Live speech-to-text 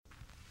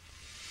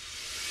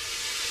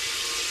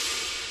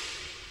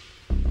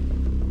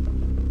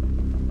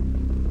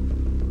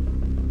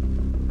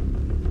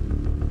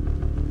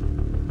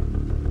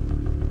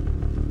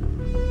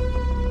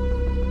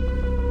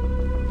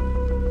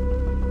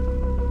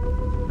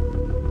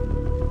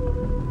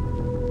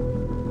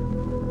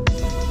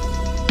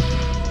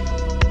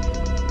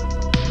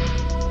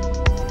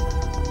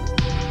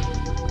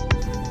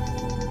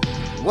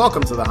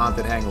Welcome to the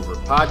Haunted Hangover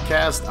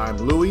podcast. I'm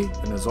Louie,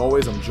 and as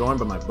always, I'm joined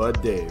by my bud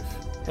Dave.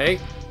 Hey.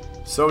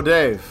 So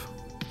Dave.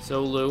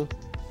 So Lou.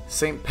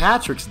 St.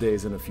 Patrick's Day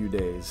is in a few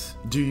days.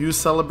 Do you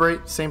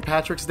celebrate St.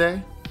 Patrick's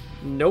Day?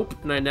 Nope,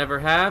 and I never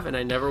have, and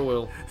I never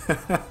will.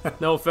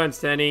 No offense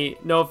to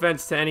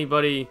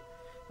anybody.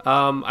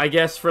 I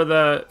guess for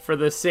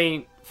the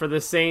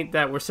saint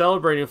that we're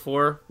celebrating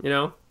for,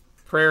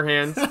 prayer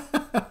hands.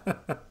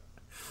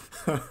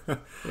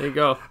 There you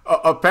go.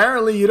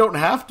 Apparently, you don't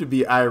have to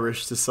be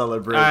Irish to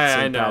celebrate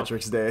St.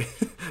 Patrick's Day.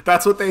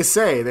 That's what they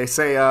say. They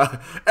say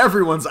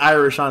everyone's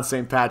Irish on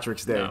St.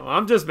 Patrick's Day. No,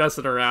 I'm just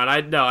messing around.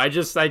 I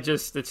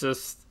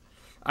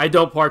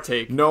don't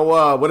partake. No,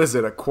 what is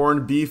it? A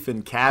corned beef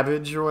and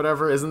cabbage or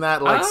whatever? Isn't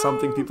that like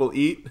something people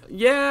eat?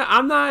 Yeah,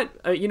 I'm not.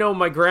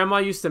 My grandma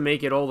used to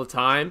make it all the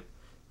time,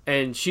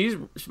 and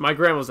my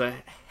grandma's a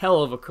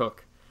hell of a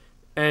cook,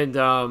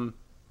 and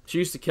she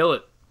used to kill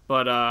it.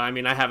 But I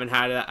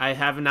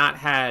have not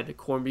had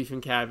corned beef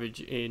and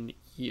cabbage in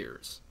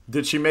years.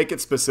 Did she make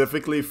it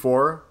specifically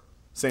for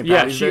St.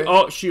 Patrick's Day?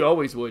 She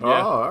always would.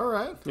 Yeah. Oh, all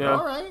right. Yeah.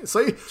 All right. So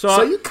you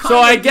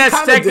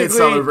technically did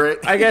celebrate.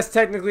 I guess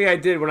technically I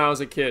did when I was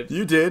a kid.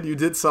 You did. You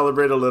did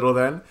celebrate a little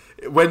then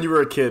when you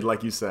were a kid,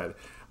 like you said.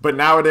 But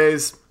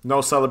nowadays, no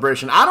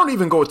celebration. I don't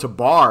even go to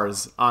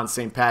bars on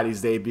St.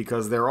 Patty's Day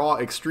because they're all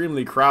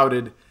extremely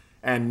crowded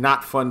and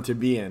not fun to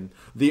be in.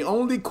 The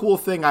only cool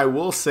thing I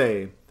will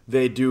say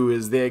they do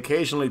is they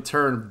occasionally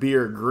turn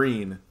beer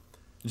green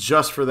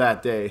just for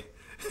that day.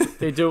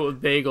 They do it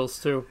with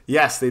bagels too.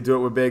 Yes, they do it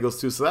with bagels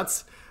too. So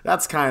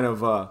that's kind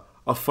of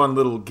a fun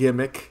little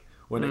gimmick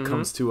when it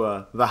comes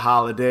to the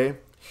holiday.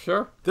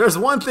 Sure. There's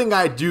one thing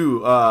I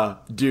do,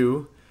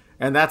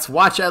 and that's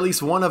watch at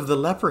least one of the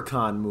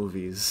Leprechaun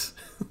movies.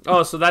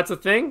 Oh, so that's a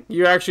thing?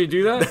 You actually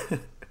do that?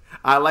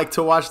 I like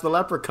to watch the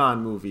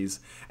Leprechaun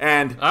movies.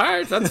 And all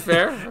right, that's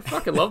fair. I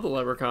fucking love the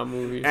Leprechaun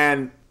movies.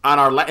 And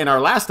in our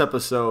last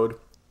episode,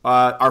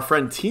 our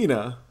friend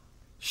Tina,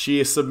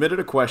 she submitted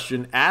a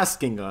question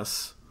asking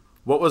us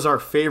what was our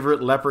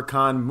favorite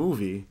Leprechaun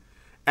movie,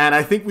 and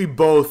I think we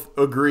both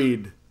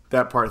agreed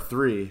that part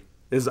 3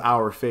 is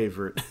our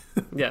favorite.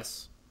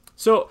 Yes.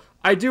 So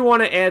I do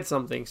want to add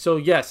something. So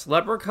yes,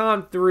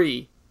 Leprechaun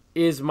 3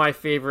 is my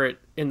favorite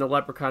in the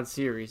Leprechaun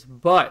series,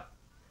 but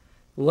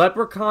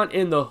Leprechaun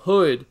in the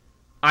Hood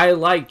I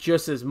like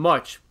just as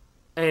much.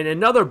 And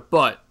another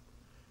but,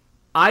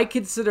 I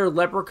consider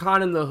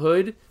Leprechaun in the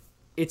Hood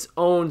its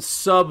own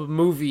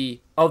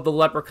sub-movie of the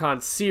Leprechaun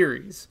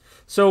series.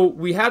 So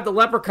we have the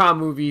Leprechaun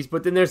movies,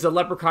 but then there's the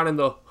Leprechaun in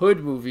the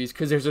Hood movies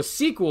because there's a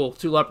sequel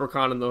to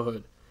Leprechaun in the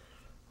Hood.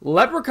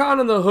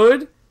 Leprechaun in the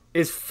Hood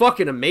is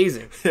fucking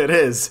amazing. It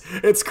is.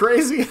 It's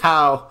crazy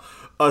how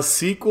a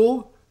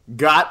sequel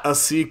got a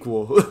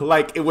sequel,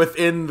 like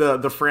within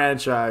the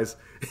franchise.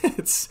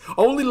 It's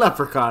only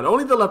Leprechaun.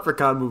 Only the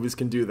Leprechaun movies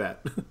can do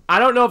that. I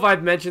don't know if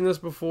I've mentioned this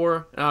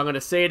before. And I'm going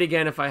to say it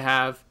again if I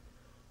have.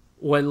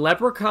 When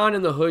Leprechaun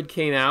in the Hood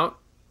came out,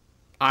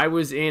 I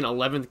was in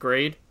 11th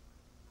grade.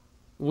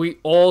 We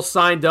all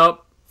signed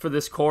up for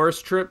this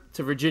chorus trip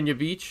to Virginia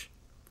Beach,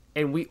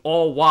 and we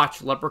all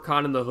watched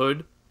Leprechaun in the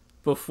Hood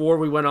before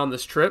we went on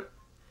this trip.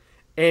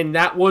 And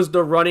that was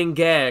the running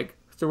gag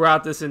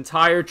throughout this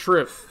entire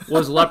trip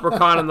was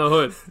Leprechaun in the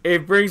Hood.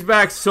 It brings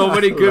back so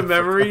many good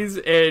memories,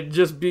 and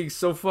just being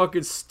so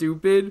fucking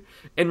stupid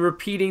and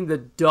repeating the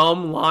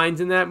dumb lines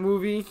in that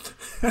movie.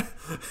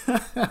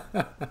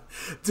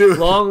 Dude,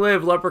 long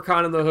live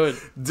Leprechaun in the Hood.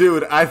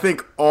 Dude, I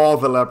think all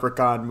the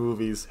Leprechaun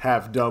movies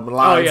have dumb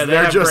lines. Oh, yeah,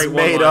 they're just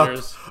made up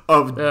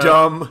of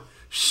dumb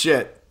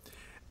shit.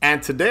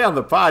 And today on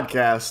the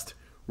podcast,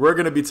 we're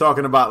going to be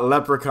talking about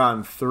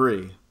Leprechaun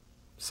 3.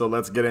 So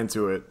let's get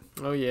into it.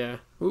 Oh, yeah.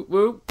 Whoop,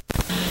 whoop.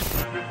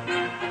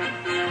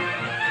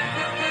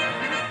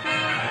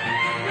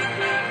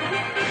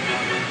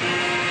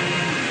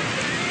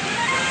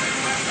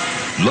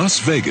 Las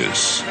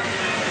Vegas,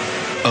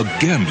 a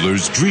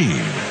gambler's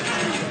dream,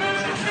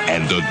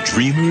 and a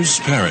dreamer's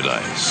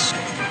paradise.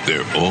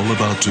 They're all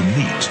about to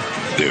meet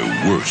their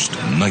worst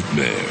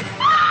nightmare.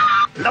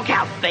 Look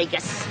out,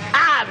 Vegas.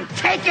 I'm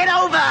taking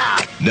over!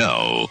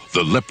 Now,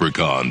 the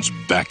Leprechaun's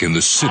back in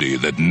the city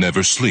that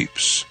never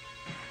sleeps.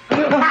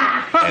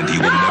 And he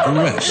will never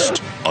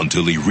rest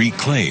until he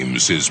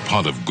reclaims his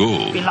pot of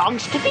gold.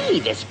 Belongs to me,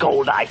 this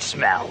gold I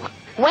smell.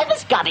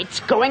 Whoever's got it's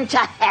going to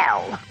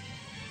hell.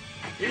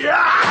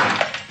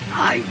 Yeah!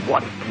 I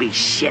want me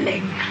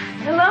shilling.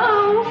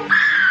 Hello?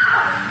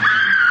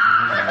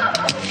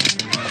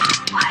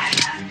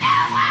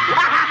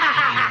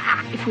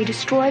 If we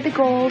destroy the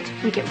gold,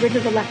 we get rid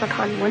of the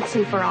leprechaun once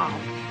and for all.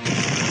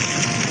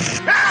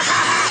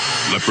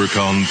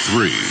 Leprechaun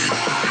 3.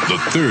 The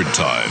third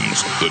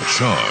time's the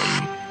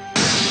charm.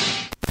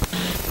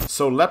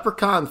 So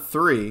Leprechaun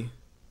 3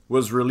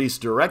 was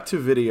released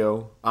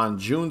direct-to-video on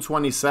June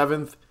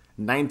 27th,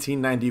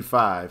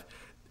 1995.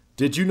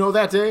 Did you know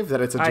that, Dave?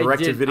 That it's a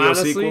direct-to-video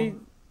sequel? I honestly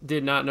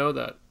did not know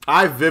that.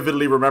 I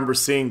vividly remember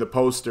seeing the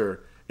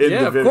poster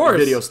in the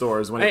video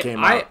stores when it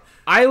came out.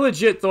 I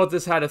legit thought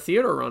this had a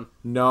theater run.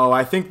 No,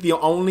 I think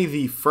only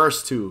the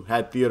first two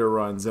had theater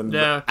runs, and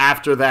Yeah.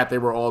 after that they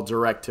were all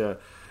direct to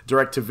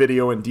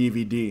video and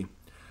DVD.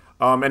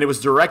 And it was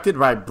directed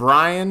by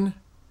Brian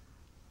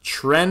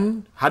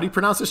How do you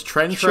pronounce this?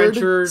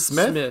 Trenchard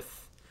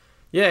Smith.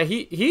 Yeah,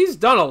 he's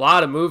done a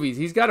lot of movies.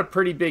 He's got a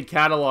pretty big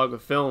catalog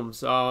of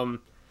films.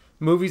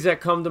 Movies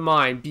that come to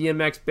mind: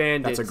 BMX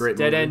Bandits, That's a great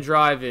Dead movie. End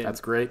Drive-In,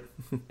 That's great.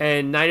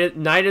 and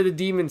Night of the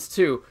Demons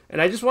 2.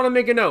 And I just want to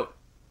make a note.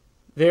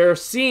 There are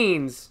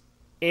scenes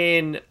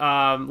in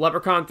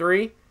Leprechaun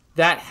 3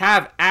 that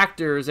have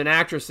actors and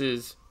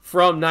actresses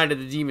from Night of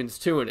the Demons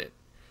 2 in it.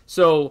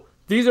 So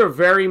these are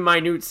very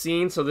minute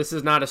scenes, so this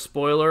is not a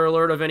spoiler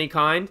alert of any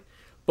kind.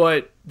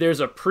 But there's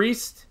a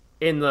priest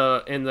in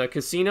the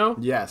casino.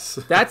 Yes.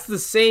 That's the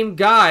same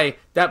guy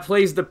that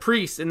plays the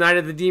priest in Night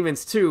of the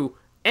Demons 2.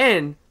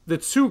 And the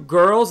two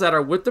girls that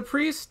are with the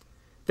priest,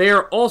 they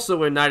are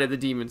also in Night of the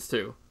Demons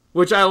 2.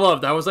 Which I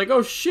loved. I was like,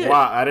 oh shit.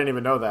 Wow, I didn't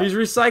even know that. He's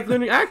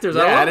recycling actors.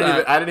 Yeah, I love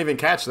that. I didn't even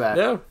catch that.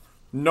 Yeah.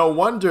 No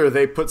wonder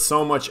they put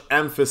so much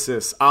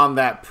emphasis on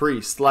that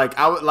priest.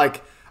 I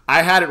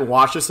hadn't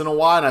watched this in a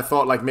while, and I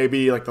thought like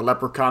maybe like the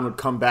leprechaun would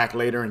come back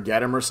later and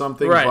get him or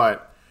something. Right.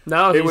 But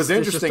No, it was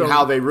it's just interesting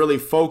how they really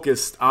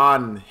focused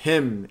on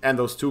him and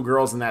those two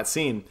girls in that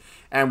scene.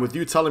 And with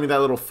you telling me that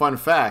little fun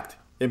fact,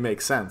 it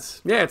makes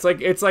sense. Yeah, it's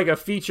like a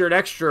featured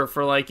extra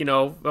for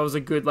that was a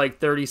good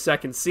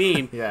 30-second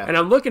scene. Yeah. And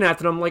I'm looking at it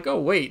and I'm like, oh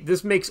wait,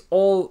 this makes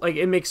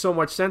it makes so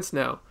much sense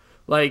now.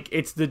 Like,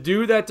 it's the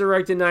dude that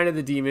directed Night of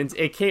the Demons.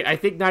 I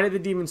think Night of the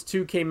Demons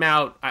 2 came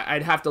out,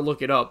 I'd have to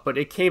look it up, but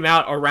it came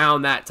out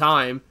around that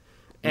time.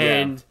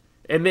 And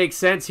it makes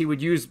sense he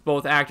would use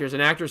both actors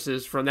and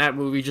actresses from that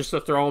movie just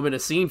to throw them in a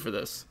scene for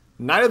this.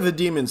 Night of the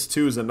Demons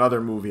 2 is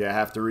another movie I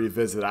have to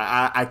revisit.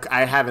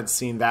 I haven't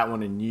seen that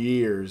one in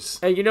years.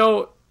 And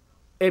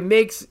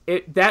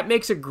that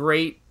makes a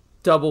great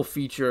double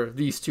feature,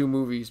 these two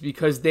movies,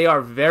 because they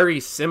are very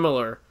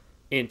similar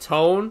in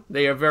tone.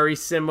 They are very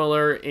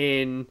similar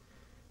in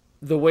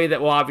the way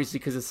that, well, obviously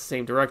because it's the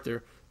same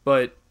director,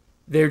 but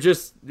they're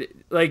just,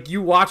 like,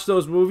 you watch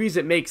those movies,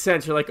 it makes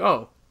sense. You're like,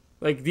 oh,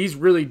 like, these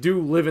really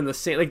do live in the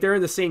same, like, they're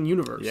in the same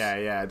universe.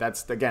 Yeah,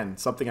 that's, again,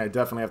 something I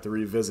definitely have to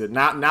revisit.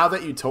 Now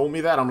that you told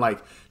me that, I'm like,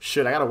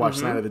 shit, I gotta watch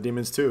Night of the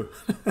Demons too.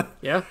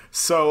 Yeah.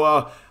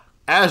 So,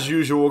 as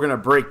usual, we're going to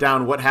break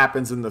down what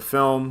happens in the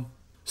film.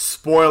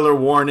 Spoiler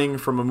warning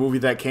from a movie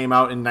that came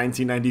out in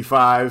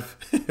 1995,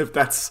 if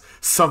that's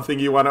something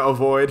you want to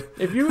avoid.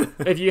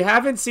 If you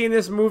haven't seen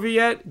this movie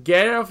yet,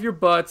 get it off your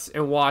butts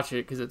and watch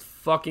it, because it's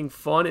fucking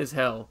fun as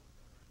hell.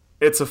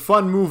 It's a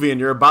fun movie, and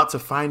you're about to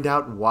find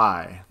out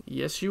why.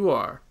 Yes, you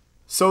are.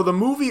 So the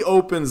movie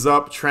opens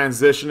up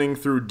transitioning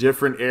through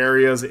different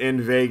areas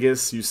in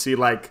Vegas. You see,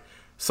 like,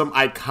 some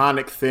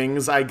iconic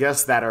things, I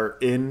guess, that are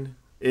in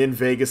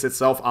Vegas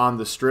itself on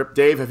the Strip.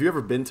 Dave, have you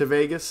ever been to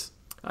Vegas?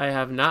 I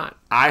have not.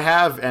 I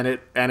have, and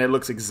it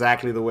looks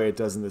exactly the way it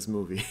does in this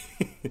movie.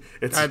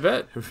 It's I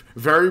bet.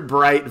 very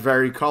bright,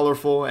 very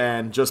colorful,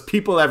 and just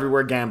people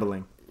everywhere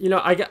gambling.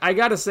 I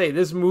gotta say,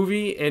 this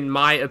movie, in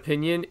my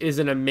opinion, is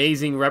an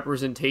amazing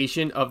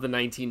representation of the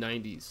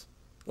 1990s.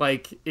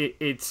 Like,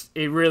 it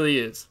really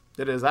is.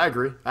 It is. I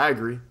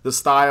agree. The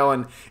style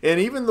and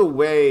even the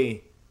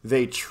way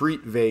they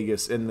treat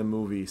Vegas in the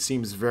movie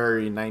seems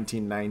very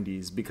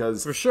 1990s,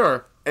 because For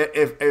sure.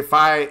 if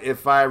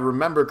I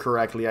remember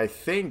correctly, I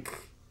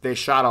think they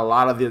shot a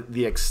lot of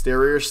the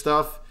exterior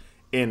stuff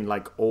in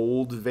like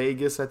old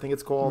Vegas, I think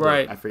it's called.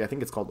 Right. I forget. I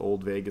think it's called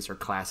Old Vegas or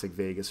Classic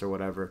Vegas or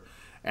whatever.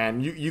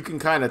 And you can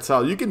kind of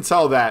tell. You can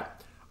tell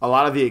that a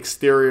lot of the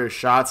exterior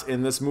shots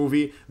in this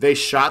movie, they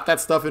shot that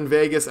stuff in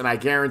Vegas, and I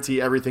guarantee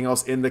everything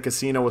else in the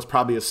casino was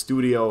probably a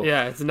studio.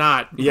 Yeah, it's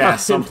not. Yeah, in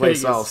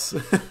someplace Vegas.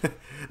 else.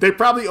 They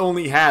probably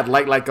only had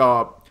like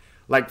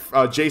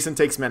Jason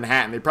Takes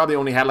Manhattan. They probably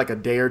only had like a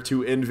day or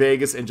two in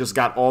Vegas and just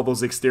got all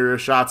those exterior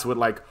shots with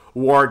like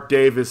Warwick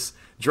Davis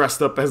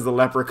dressed up as the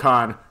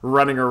leprechaun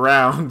running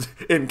around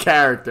in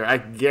character. I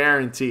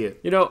guarantee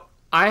it.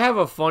 I have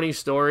a funny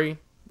story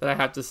that I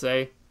have to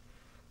say.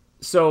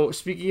 So,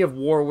 speaking of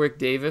Warwick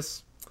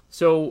Davis,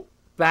 so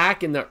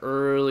back in the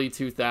early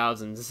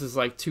 2000s, this is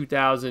like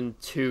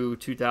 2002,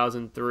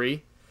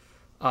 2003,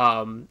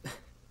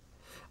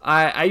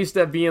 I used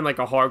to be in like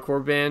a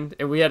hardcore band,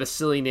 and we had a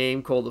silly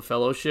name called the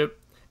Fellowship.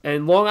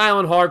 And Long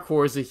Island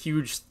hardcore is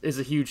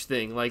a huge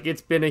thing. Like,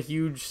 it's been a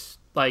huge,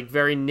 like,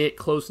 very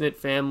close knit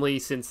family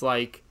since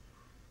like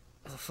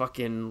the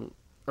fucking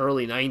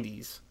early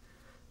 90s.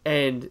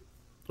 And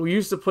we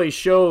used to play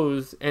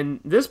shows, and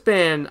this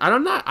band, I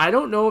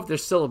don't know if they're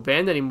still a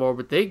band anymore,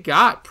 but they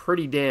got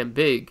pretty damn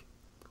big,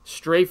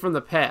 Straight from the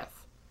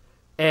Path.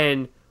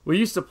 And we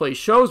used to play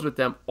shows with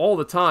them all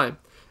the time.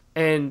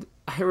 And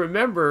I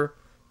remember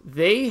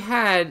they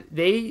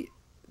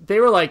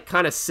were like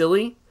kind of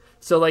silly.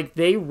 So like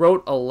they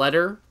wrote a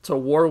letter to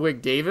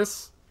Warwick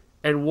Davis,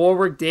 and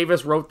Warwick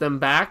Davis wrote them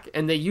back,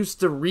 and they used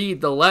to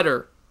read the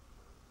letter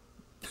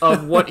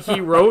of what he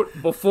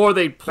wrote before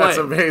they play. That's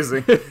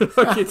amazing.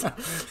 It's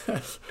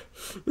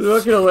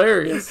fucking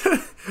hilarious.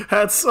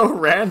 That's so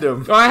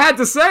random. Well, I had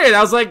to say it.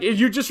 I was like,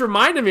 you just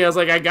reminded me. I was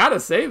like, I gotta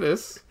say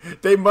this.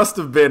 They must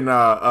have been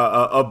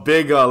a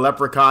big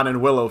Leprechaun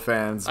and Willow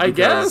fans. I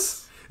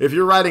guess. If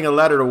you're writing a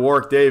letter to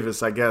Warwick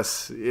Davis, I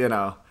guess,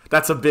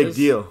 that's a big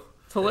deal.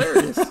 It's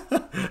hilarious.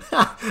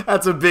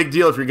 That's a big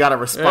deal if you got a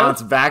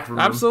response back from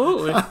him.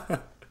 Absolutely.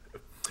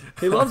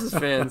 He loves his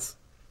fans.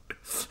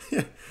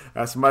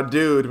 That's my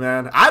dude,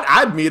 man.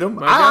 I'd meet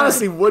him. I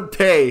honestly would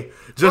pay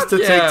just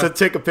to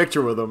take a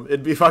picture with him.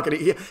 It'd be fucking.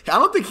 I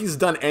don't think he's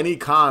done any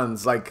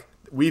cons like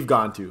we've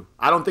gone to.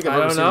 I don't think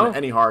I've ever seen him at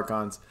any horror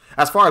cons.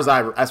 As far as I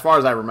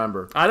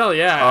remember. I don't.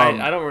 Yeah,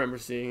 I don't remember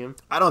seeing him.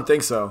 I don't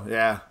think so.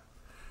 Yeah.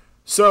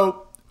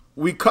 So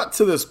we cut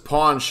to this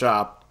pawn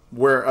shop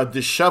where a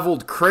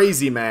disheveled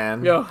crazy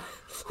man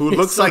who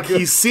looks like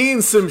he's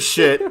seen some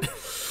shit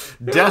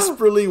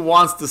desperately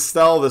wants to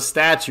sell the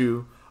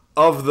statue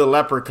of the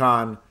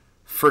leprechaun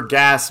for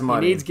gas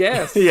money. He needs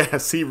gas.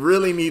 Yes, he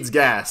really needs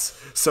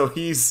gas. So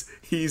he's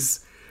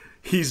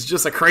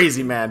just a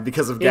crazy man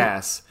because of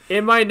gas.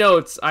 In my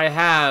notes, I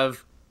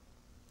have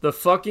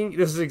this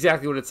is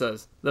exactly what it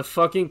says. The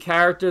fucking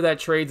character that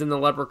trades in the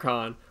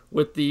leprechaun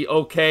with the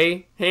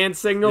okay hand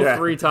signal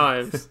 3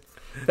 times.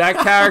 That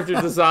character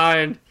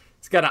design.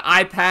 He's got an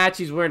eye patch.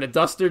 He's wearing a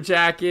duster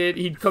jacket.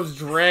 He comes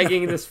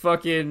dragging this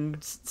fucking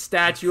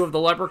statue of the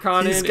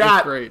leprechaun in. It's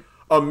great.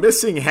 A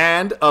missing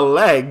hand, a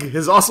leg.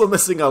 He's also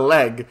missing a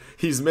leg.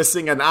 He's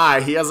missing an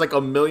eye. He has like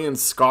 1 million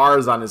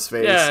scars on his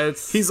face. Yeah,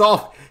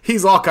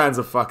 he's all kinds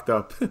of fucked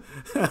up.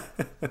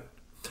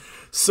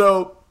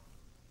 So,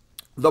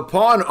 the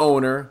pawn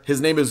owner, his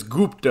name is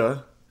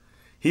Gupta.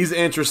 He's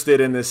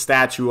interested in this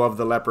statue of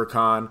the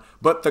leprechaun,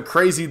 but the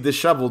crazy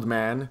disheveled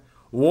man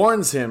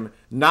warns him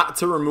not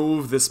to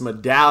remove this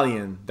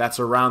medallion that's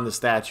around the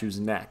statue's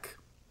neck.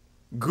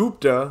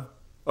 Gupta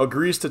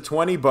agrees to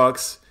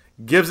 $20,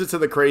 gives it to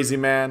the crazy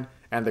man,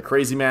 and the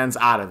crazy man's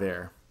out of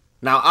there.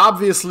 Now,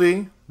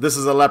 obviously, this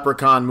is a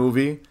leprechaun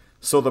movie,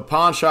 so the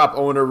pawn shop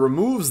owner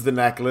removes the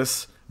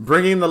necklace,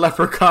 bringing the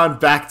leprechaun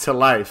back to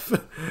life.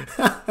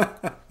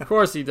 Of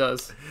course he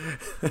does.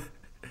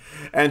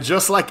 And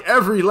just like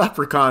every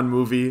leprechaun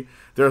movie,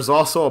 there's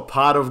also a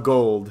pot of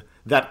gold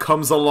that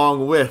comes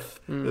along with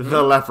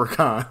the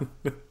leprechaun.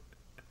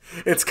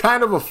 It's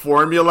kind of a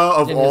formula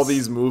of all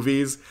these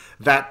movies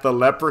that the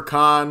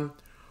leprechaun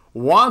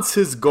wants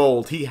his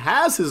gold. He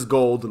has his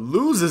gold,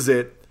 loses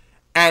it,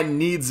 and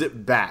needs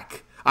it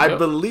back. I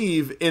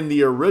believe in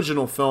the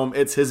original film,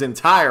 it's his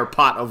entire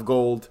pot of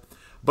gold.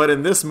 But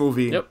in this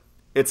movie,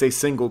 it's a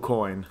single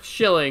coin.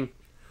 Shilling.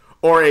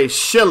 Or a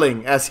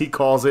shilling, as he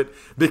calls it,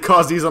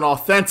 because he's an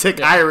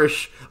authentic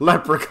Irish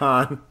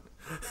leprechaun.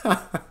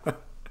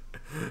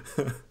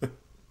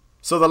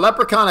 So the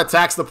leprechaun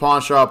attacks the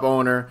pawn shop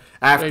owner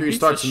after he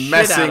starts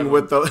messing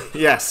with the...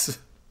 Yes.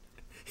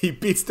 He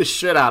beats the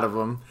shit out of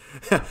him.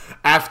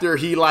 After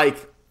he,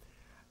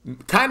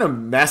 kind of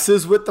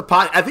messes with the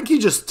pot. I think he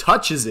just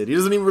touches it. He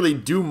doesn't even really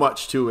do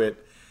much to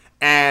it.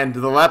 And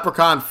the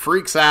leprechaun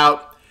freaks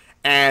out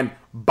and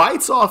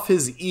bites off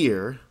his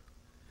ear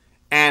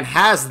and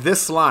has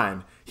this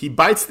line. He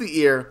bites the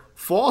ear,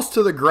 falls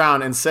to the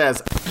ground, and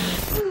says,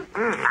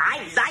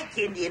 I like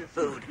Indian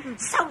food.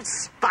 So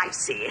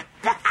spicy.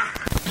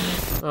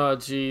 Oh,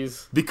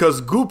 jeez. Because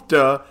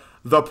Gupta,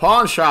 the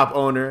pawn shop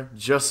owner,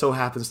 just so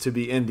happens to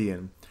be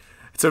Indian.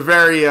 It's a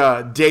very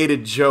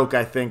dated joke,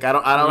 I think. I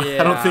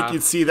don't think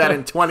you'd see that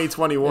in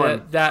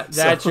 2021.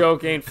 That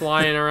joke ain't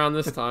flying around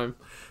this time.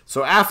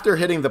 So after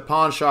hitting the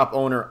pawn shop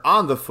owner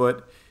on the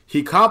foot,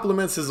 he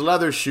compliments his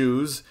leather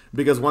shoes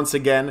because, once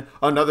again,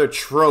 another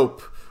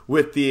trope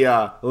with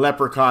the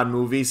leprechaun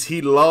movies. He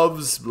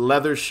loves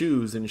leather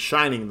shoes and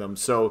shining them.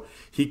 So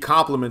he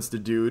compliments the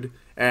dude,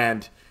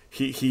 and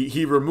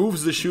he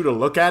removes the shoe to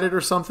look at it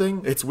or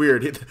something. It's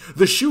weird.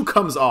 The shoe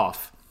comes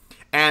off,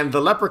 and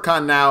the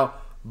leprechaun now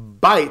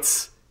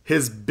bites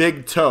his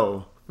big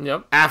toe.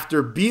 Yep.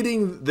 After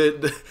beating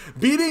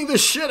the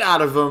shit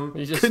out of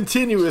him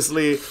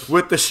continuously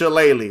with the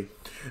shillelagh.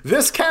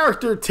 This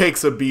character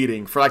takes a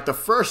beating for the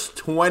first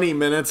 20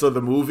 minutes of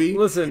the movie.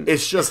 Listen,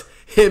 it's just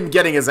him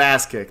getting his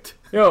ass kicked.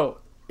 Yo,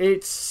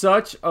 it's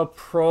such a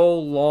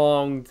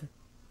prolonged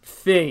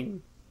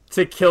thing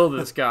to kill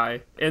this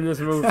guy in this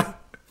movie.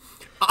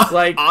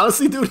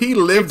 Honestly, dude, he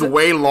lived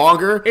way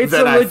longer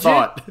than I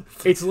thought.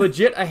 It's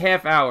legit a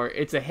half hour.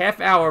 It's a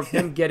half hour of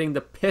him getting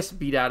the piss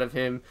beat out of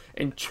him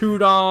and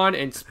chewed on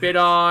and spit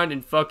on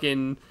and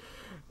fucking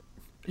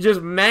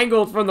just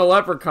mangled from the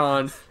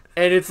leprechaun.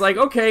 And it's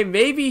okay,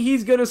 maybe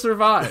he's going to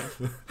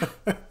survive.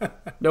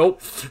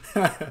 Nope.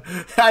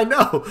 I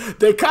know.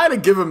 They kind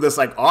of give him this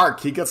arc.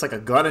 He gets a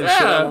gun and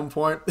shit at one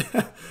point.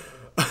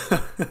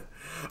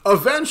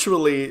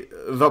 Eventually,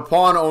 the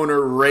pawn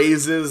owner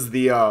raises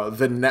the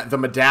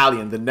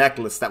medallion, the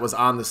necklace that was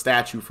on the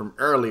statue from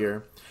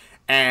earlier,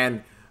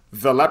 and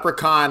the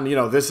leprechaun,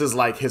 this is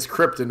his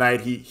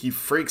kryptonite. He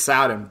freaks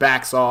out and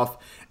backs off,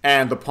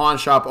 and the pawn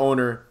shop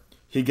owner,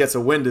 he gets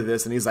a wind of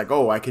this, and he's like,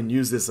 "Oh, I can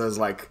use this as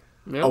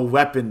Yep. a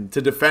weapon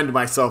to defend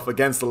myself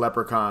against the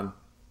leprechaun.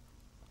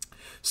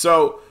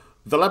 So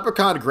the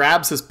leprechaun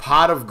grabs his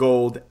pot of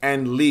gold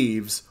and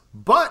leaves,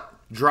 but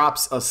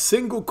drops a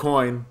single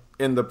coin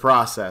in the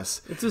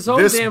process. It's his own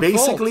damn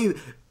fault.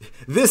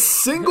 This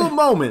single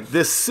moment,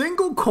 this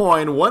single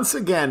coin, once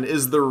again,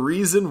 is the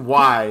reason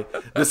why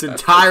this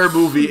entire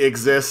movie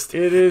exists.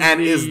 It is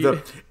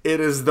it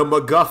is the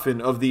MacGuffin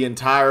of the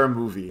entire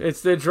movie.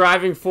 It's the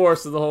driving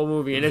force of the whole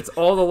movie, and it's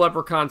all the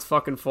leprechaun's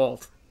fucking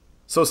fault.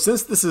 So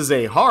since this is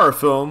a horror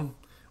film,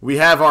 we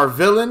have our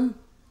villain,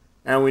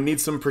 and we need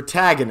some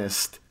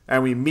protagonist,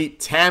 and we meet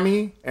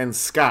Tammy and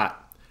Scott.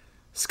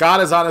 Scott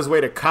is on his way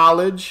to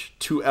college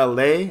to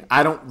LA.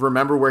 I don't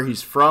remember where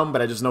he's from,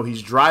 but I just know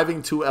he's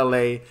driving to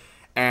LA,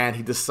 and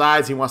he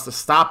decides he wants to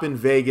stop in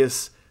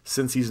Vegas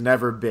since he's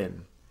never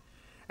been.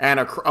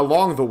 And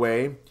along the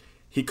way,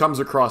 he comes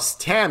across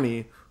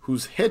Tammy,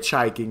 who's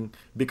hitchhiking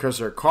because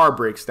her car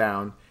breaks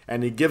down,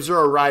 and he gives her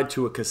a ride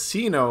to a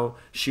casino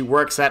she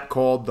works at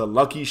called the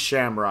Lucky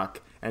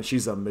Shamrock, and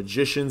she's a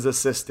magician's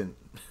assistant.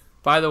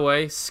 By the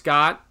way,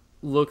 Scott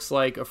looks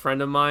like a friend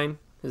of mine.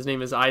 His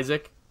name is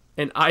Isaac.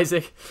 And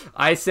Isaac,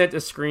 I sent a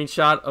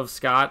screenshot of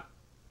Scott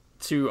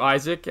to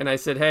Isaac, and I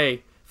said,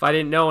 hey, if I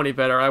didn't know any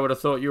better, I would have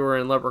thought you were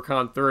in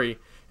Leprechaun 3.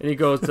 And he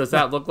goes, does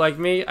that look like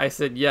me? I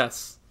said,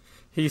 yes.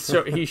 He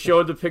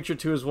showed the picture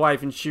to his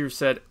wife, and she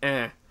said,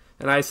 eh.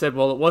 And I said,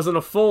 well, it wasn't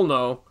a full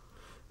no.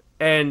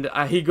 And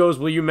he goes,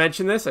 will you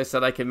mention this? I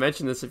said, I can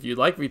mention this if you'd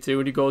like me to.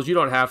 And he goes, you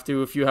don't have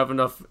to if you have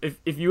enough.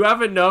 If you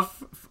have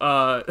enough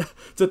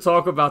to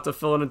talk about to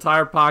fill an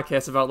entire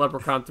podcast about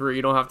Leprechaun 3,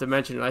 you don't have to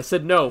mention it. I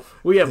said, no,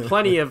 we have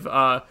plenty of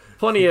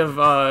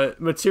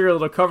material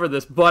to cover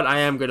this, but I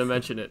am going to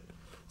mention it.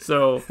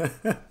 So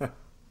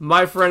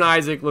my friend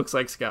Isaac looks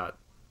like Scott.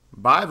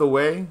 By the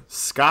way,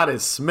 Scott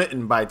is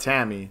smitten by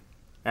Tammy,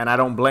 and I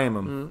don't blame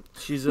him.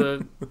 She's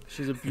a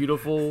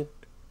beautiful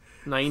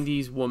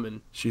 90s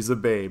woman. She's a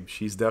babe.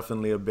 She's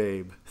definitely a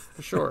babe.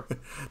 For sure.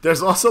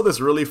 There's also this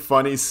really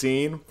funny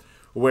scene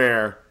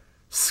where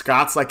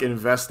Scott's like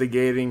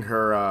investigating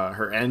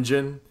her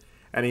engine,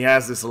 and he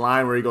has this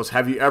line where he goes,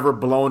 have you ever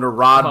blown a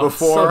rod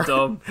before?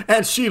 So dumb.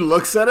 And she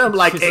looks at him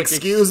like,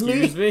 excuse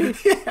me?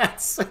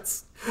 Yes,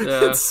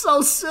 It's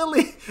so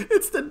silly.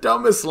 It's the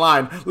dumbest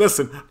line.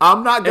 Listen,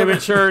 I'm not going to...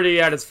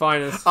 Immaturity at its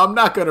finest. I'm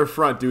not going to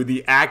front, dude.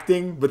 The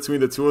acting between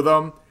the two of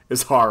them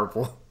is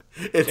horrible.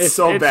 It's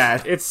so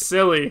bad. It's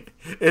silly.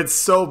 It's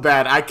so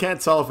bad. I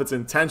can't tell if it's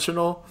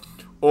intentional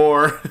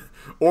or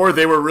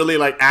they were really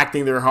like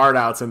acting their heart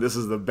outs and this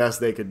is the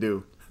best they could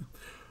do.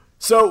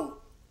 So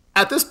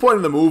at this point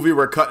in the movie,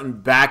 we're cutting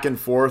back and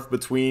forth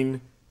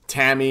between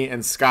Tammy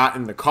and Scott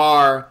in the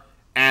car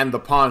and the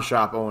pawn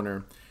shop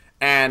owner.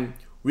 And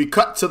we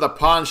cut to the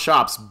pawn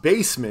shop's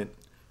basement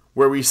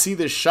where we see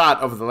this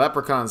shot of the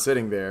leprechaun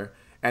sitting there,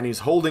 and he's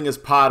holding his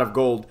pot of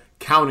gold,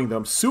 counting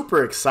them,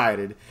 super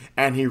excited,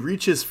 and he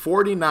reaches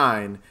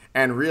 49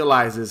 and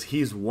realizes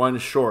he's one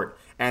short,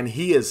 and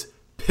he is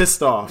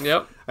pissed off.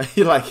 Yep.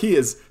 He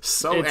is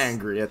so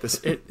angry at this.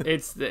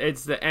 It's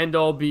the end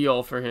all be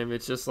all for him.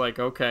 It's just like,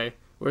 okay,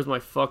 where's my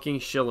fucking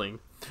shilling?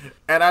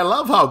 And I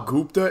love how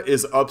Gupta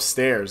is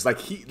upstairs. Like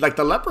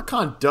the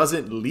leprechaun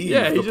doesn't leave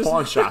the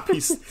pawn shop.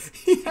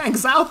 He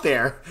hangs out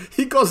there.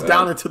 He goes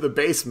down into the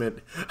basement.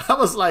 I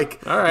was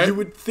like, all right. You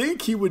would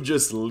think he would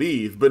just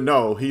leave, but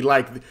no.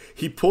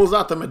 He pulls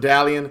out the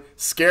medallion,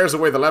 scares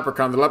away the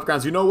leprechaun. The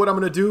leprechaun's, you know what I'm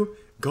gonna do?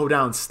 Go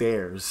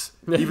downstairs.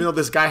 Even though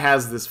this guy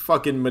has this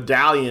fucking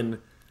medallion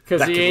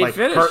because he ain't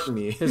finished. Hurt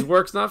me. His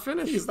work's not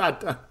finished. He's not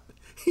done.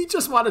 He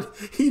just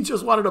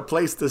wanted a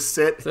place to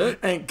sit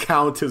and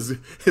count his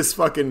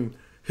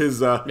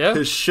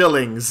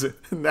shillings,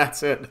 and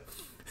that's it.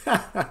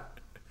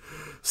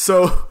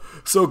 So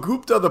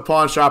Gupta, the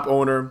pawn shop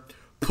owner,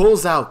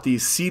 pulls out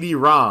these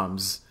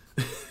CD-ROMs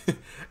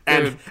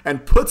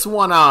and puts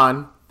one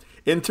on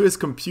into his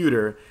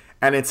computer,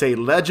 and it's a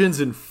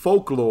Legends and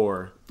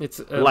Folklore. It's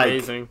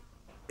amazing.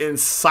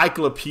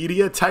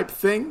 Encyclopedia type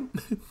thing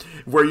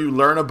where you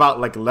learn about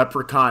like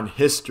leprechaun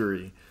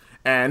history,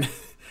 and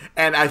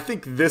I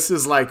think this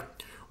is like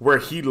where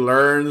he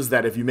learns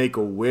that if you make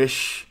a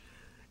wish,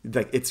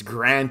 like it's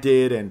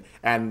granted,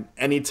 and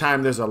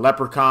anytime there's a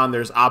leprechaun,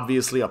 there's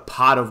obviously a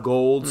pot of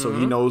gold, so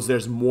he knows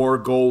there's more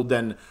gold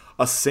than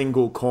a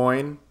single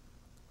coin.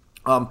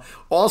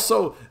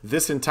 Also,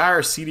 this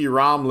entire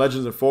CD-ROM,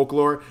 Legends and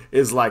Folklore,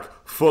 is like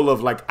full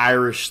of like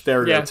Irish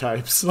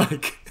stereotypes,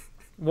 like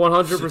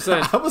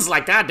 100%. I was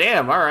like, God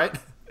damn, all right.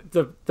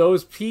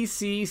 Those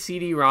PC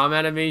CD-ROM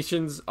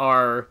animations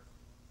are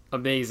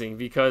amazing,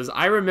 because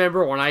I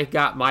remember when I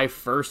got my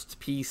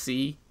first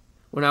PC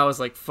when I was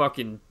like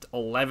fucking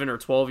 11 or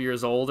 12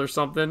 years old or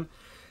something,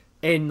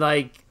 and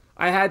like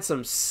I had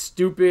some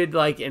stupid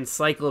like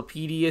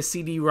encyclopedia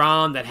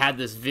CD-ROM that had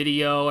this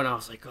video, and I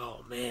was like,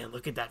 oh man,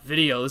 look at that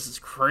video, this is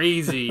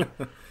crazy.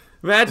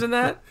 Imagine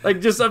that. Like,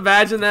 just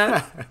imagine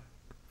that.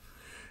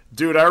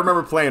 Dude, I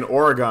remember playing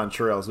Oregon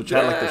Trails, which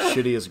had like the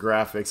shittiest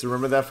graphics. You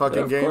remember that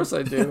fucking game? Of course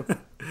I do.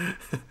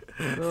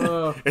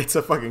 It's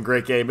a fucking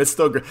great game. It's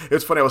still great.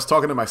 It's funny. I was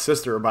talking to my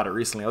sister about it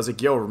recently. I was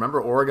like, "Yo,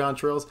 remember Oregon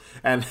Trails?"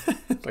 And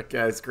like,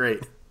 yeah, it's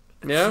great.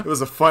 Yeah, it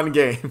was a fun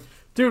game.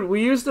 Dude,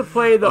 we used to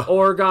play the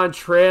Oregon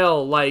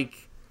Trail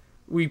like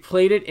we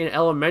played it in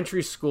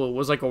elementary school. It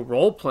was like a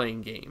role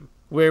playing game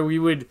where we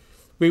would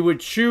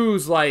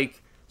choose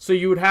like, so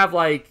you would have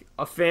like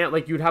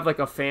you'd have like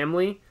a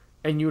family,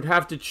 and you'd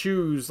have to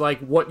choose like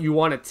what you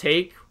want to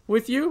take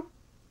with you,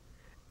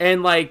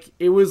 and like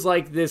it was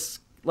like this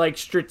like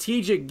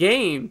strategic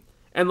game,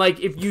 and like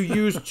if you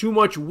use too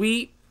much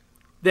wheat,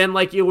 then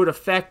like it would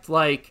affect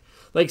like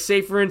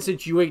say for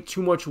instance you ate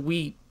too much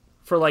wheat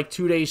for like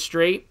 2 days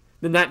straight,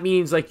 then that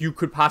means like you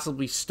could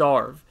possibly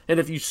starve. And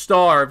if you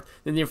starved,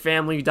 then your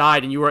family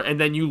died, and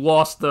then you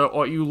lost the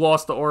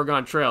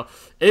Oregon Trail.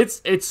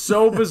 It's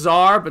so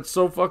bizarre, but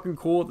so fucking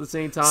cool at the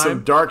same time.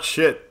 Some dark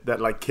shit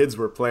that like kids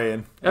were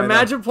playing.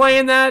 Imagine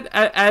playing that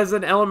as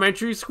an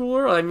elementary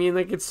schooler. I mean,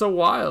 like it's so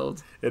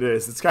wild. It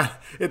is.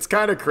 It's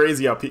kind of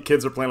crazy how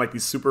kids are playing like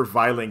these super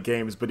violent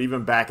games. But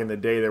even back in the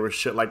day, there was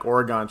shit like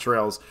Oregon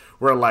Trails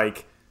where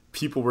like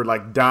people were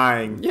like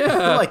dying,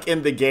 like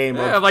in the game,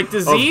 like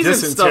disease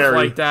and stuff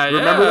like that.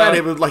 Remember that?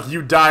 It was like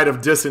you died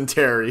of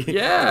dysentery.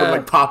 Yeah, it would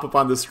like pop up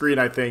on the screen.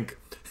 I think,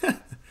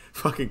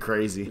 fucking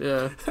crazy.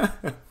 Yeah.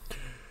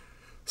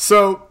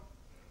 So,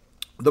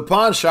 the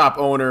pawn shop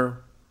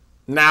owner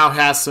now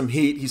has some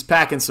heat. He's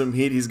packing some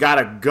heat. He's got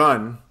a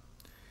gun,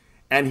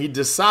 and he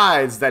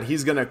decides that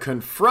he's gonna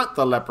confront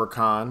the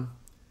leprechaun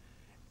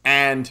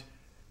and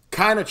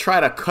kind of try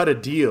to cut a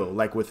deal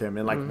like with him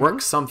and like work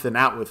something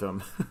out with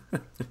him.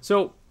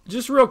 So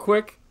just real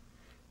quick,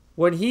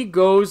 when he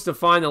goes to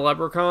find the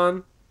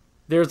leprechaun,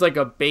 there's like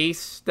a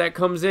bass that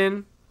comes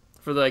in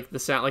for like the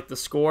sound, like the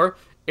score.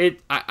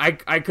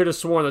 I could have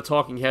sworn the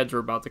Talking Heads were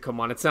about to come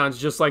on. It sounds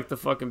just like the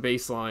fucking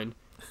bass line.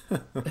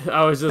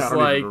 I was just I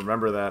don't even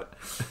remember that.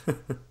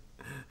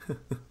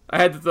 I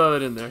had to throw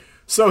that in there.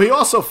 So he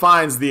also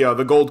finds the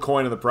gold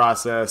coin in the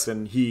process,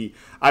 and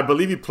I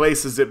believe he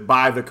places it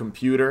by the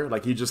computer.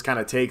 Like he just kind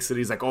of takes it.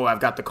 He's like, "Oh, I've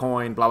got the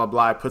coin." Blah blah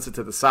blah. Puts it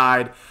to the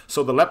side.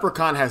 So the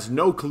leprechaun has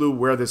no clue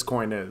where this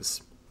coin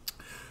is.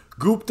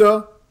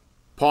 Gupta,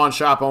 pawn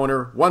shop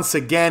owner, once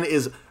again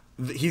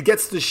he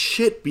gets the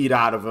shit beat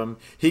out of him.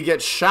 He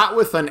gets shot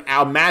with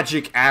a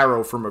magic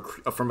arrow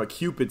from a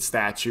Cupid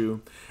statue.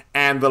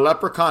 And the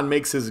leprechaun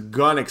makes his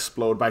gun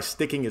explode by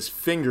sticking his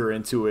finger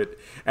into it,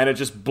 and it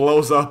just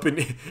blows up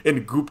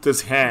in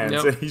Gupta's hands.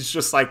 Yep. And he's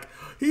just like,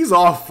 he's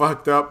all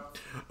fucked up.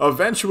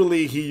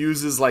 Eventually, he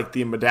uses like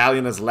the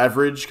medallion as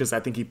leverage, because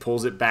I think he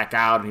pulls it back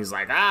out, and he's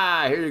like,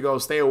 here you go,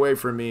 stay away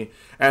from me.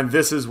 And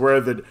this is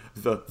where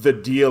the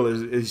deal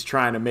is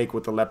trying to make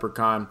with the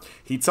leprechaun.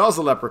 He tells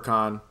the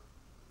leprechaun,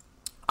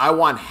 "I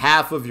want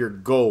half of your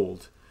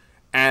gold."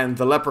 And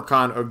the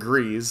leprechaun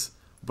agrees,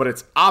 but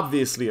it's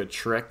obviously a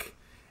trick.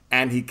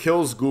 And he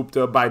kills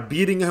Gupta by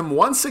beating him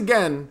once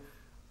again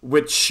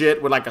with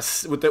shit, with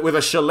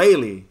a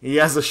shillelagh. He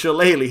has a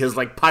shillelagh, his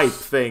like pipe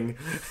thing.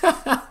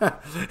 I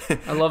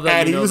love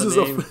that. And he uses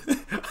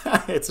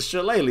it's a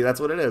shillelagh. That's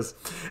what it is.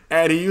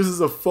 And he uses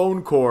a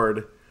phone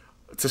cord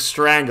to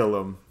strangle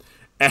him.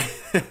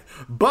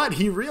 But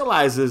he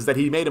realizes that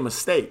he made a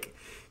mistake.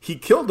 He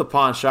killed the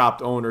pawn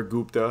shop owner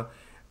Gupta,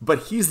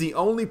 but he's the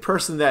only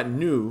person that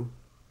knew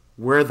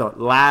where the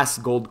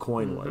last gold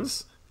coin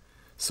was.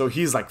 So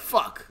he's like,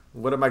 "Fuck.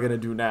 What am I going to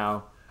do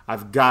now?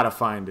 I've got to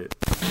find it."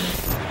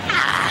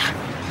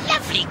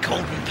 Lovely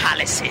golden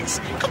palaces,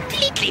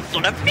 completely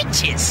full of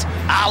riches.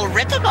 I'll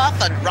rip them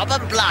off and rob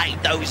them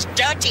blind, those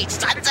dirty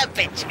sons of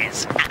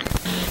bitches.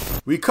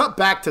 We cut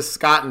back to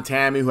Scott and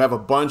Tammy, who have a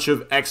bunch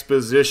of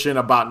exposition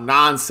about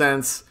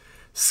nonsense.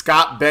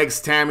 Scott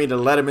begs Tammy to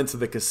let him into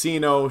the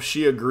casino.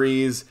 She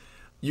agrees.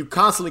 You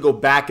constantly go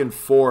back and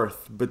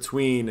forth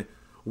between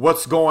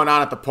what's going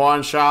on at the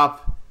pawn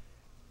shop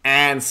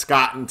and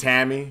Scott and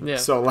Tammy. Yeah.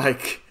 So,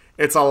 like,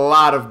 it's a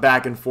lot of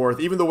back and forth.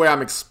 Even the way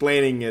I'm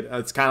explaining it,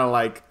 it's kind of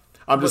like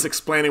I'm just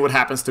explaining what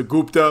happens to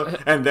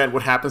Gupta and then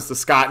what happens to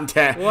Scott and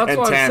Tammy. Well, that's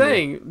what I'm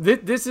saying.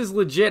 This is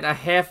legit a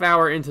half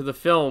hour into the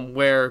film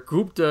where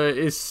Gupta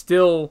is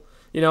still,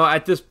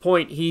 at this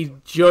point, he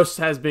just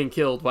has been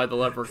killed by the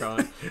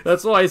leprechaun.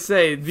 That's why I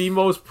say the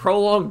most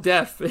prolonged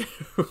death in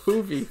a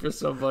movie for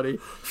somebody.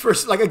 For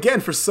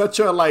such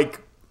a,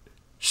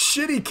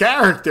 shitty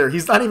character.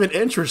 He's not even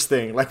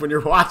interesting. Like when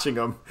you're watching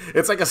him,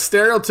 it's like a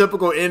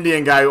stereotypical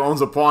Indian guy who owns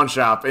a pawn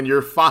shop, and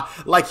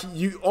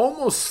you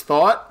almost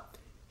thought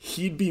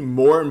he'd be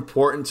more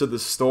important to the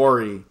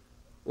story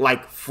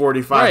like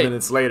 45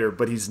 minutes later,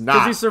 but he's not.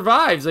 Because he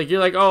survives. Like you're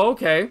like, oh,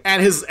 okay.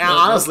 And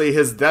honestly,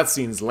 his death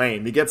scene's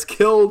lame. He gets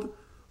killed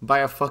by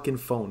a fucking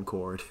phone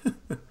cord.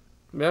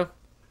 Yeah.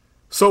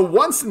 So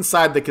once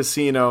inside the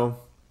casino,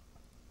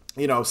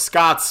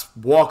 Scott's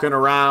walking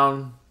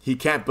around. He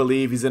can't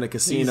believe he's in a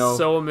casino. He's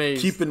so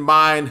amazed. Keep in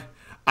mind,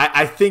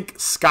 I think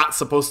Scott's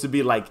supposed to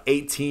be like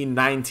 18,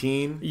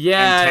 19.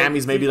 Yeah. And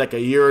Tammy's maybe like a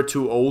year or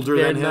two older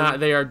than him.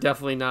 They are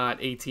definitely not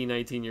 18,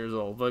 19 years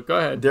old, but go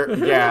ahead.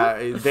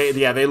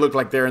 They look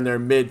like they're in their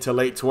mid to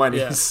late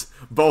 20s,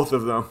 both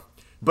of them.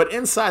 But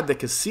inside the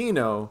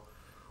casino,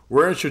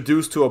 we're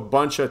introduced to a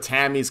bunch of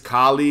Tammy's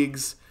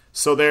colleagues.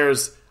 So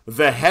there's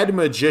the head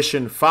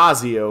magician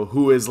Fazio,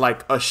 who is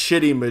like a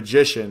shitty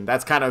magician.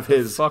 That's kind of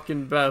his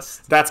fucking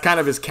best. That's kind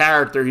of his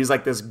character. He's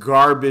like this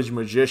garbage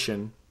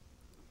magician.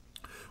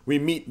 We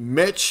meet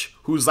Mitch,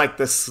 who's like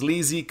the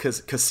sleazy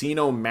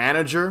casino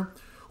manager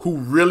who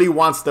really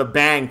wants to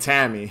bang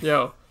Tammy.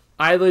 Yo,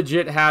 I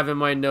legit have in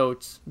my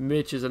notes,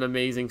 Mitch is an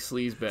amazing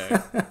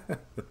sleazebag.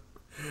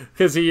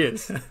 Because he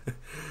is.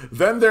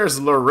 Then there's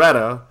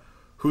Loretta,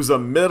 who's a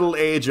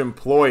middle-aged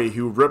employee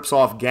who rips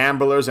off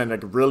gamblers and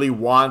like really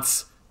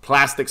wants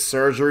plastic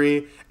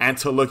surgery and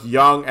to look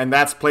young, and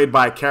that's played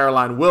by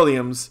Caroline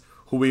Williams,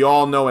 who we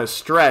all know as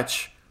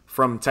Stretch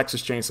from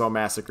Texas Chainsaw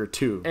Massacre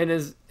 2. And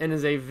is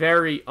a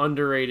very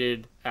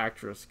underrated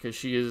actress because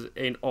she is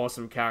an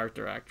awesome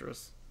character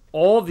actress.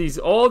 All these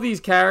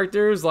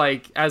characters,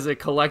 like as a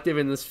collective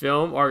in this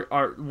film,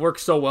 are work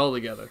so well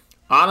together.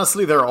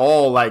 Honestly, they're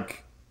all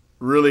like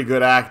really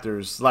good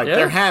actors. Like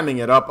they're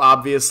hamming it up,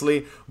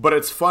 obviously, but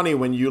it's funny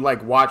when you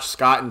like watch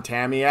Scott and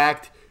Tammy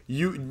act.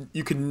 You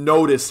can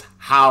notice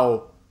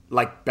how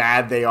like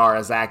bad they are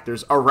as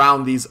actors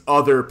around these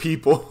other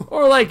people.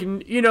 Or like,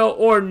 you know,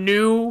 or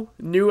new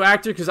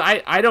actor, because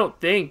I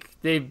don't think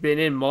they've been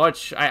in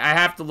much. I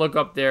have to look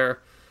up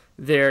their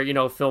you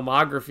know,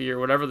 filmography or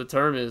whatever the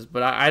term is,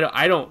 but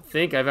I don't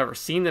think I've ever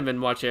seen them in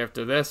much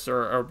after this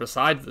or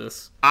besides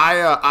this. I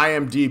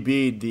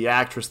IMDb'd the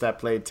actress that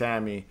played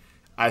Tammy.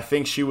 I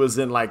think she was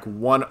in like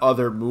one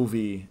other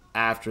movie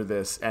after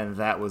this, and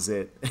that was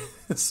it.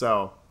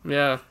 So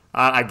yeah,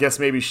 I guess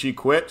maybe she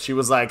quit. She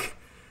was like,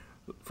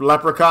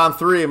 Leprechaun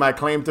 3, my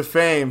claim to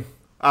fame.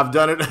 I've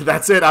done it.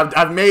 That's it.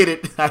 I've made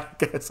it. I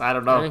guess. I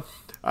don't know. Okay.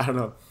 I don't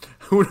know.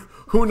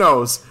 Who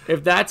knows?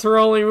 If that's her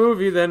only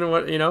movie, then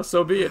what? You know,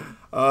 so be it.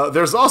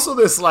 There's also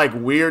this like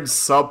weird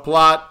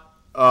subplot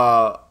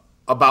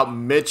about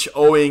Mitch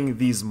owing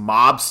these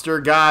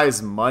mobster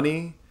guys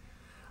money.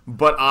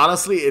 But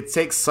honestly, it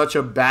takes such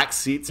a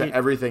backseat to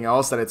everything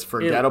else that it's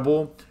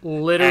forgettable. It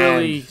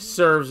literally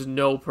serves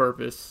no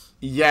purpose.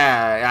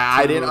 Yeah,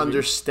 I didn't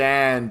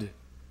understand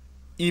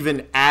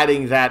even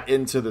adding that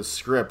into the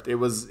script. It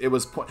was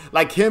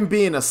like him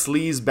being a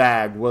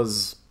sleazebag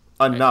was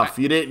enough.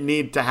 You didn't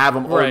need to have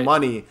him owe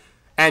money.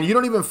 And you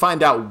don't even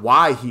find out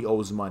why he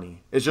owes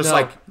money. It's just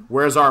like,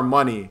 where's our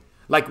money?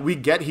 Like, we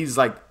get he's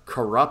like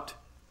corrupt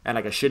and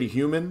like a shitty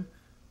human,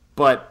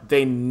 but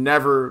they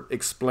never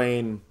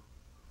explain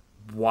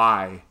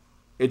why.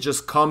 It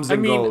just comes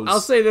and goes. I'll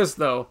say this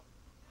though.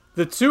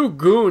 The two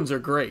goons are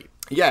great.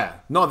 Yeah.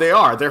 No, they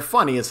are. They're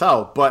funny as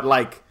hell, but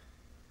like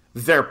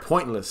they're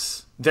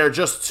pointless. They're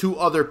just two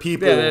other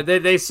people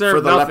they serve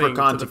for the nothing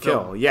leprechaun to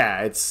kill. film.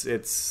 Yeah,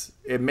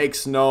 it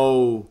makes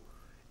no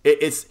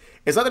it's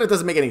not that it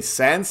doesn't make any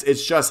sense.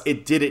 It's just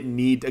it didn't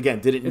need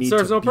to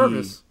serves no be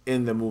purpose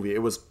in the movie.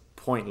 It was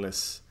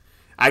pointless.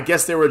 I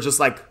guess they were just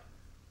like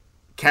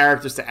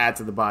characters to add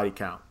to the body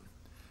count.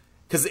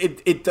 Because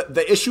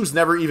the issue's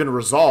never even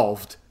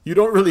resolved. You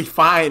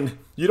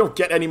don't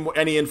get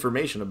any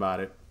information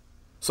about it.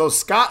 So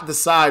Scott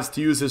decides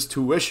to use his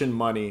tuition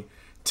money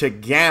to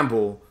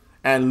gamble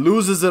and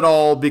loses it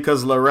all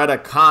because Loretta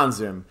cons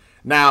him.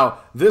 Now,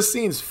 this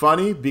scene's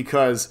funny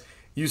because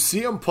you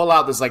see him pull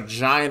out this like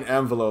giant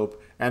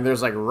envelope and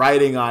there's like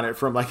writing on it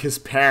from like his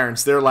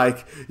parents. They're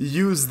like,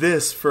 use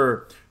this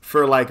for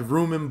like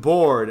room and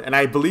board. And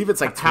I believe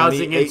it's like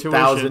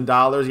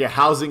 $28,000. Yeah,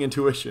 housing and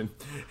tuition.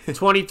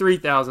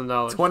 $23,000.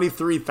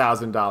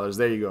 $23,000.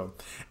 There you go.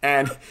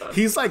 And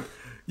he's like,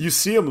 you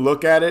see him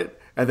look at it,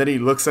 and then he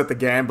looks at the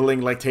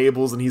gambling like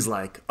tables, and he's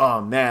like,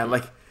 "Oh man,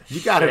 like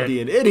you gotta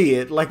be an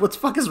idiot. Like what the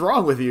fuck is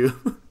wrong with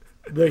you?"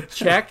 The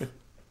check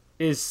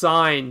is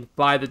signed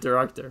by the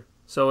director,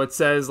 so it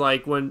says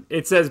like when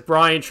it says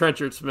Brian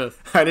Trenchard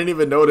Smith. I didn't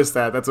even notice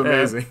that. That's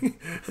amazing.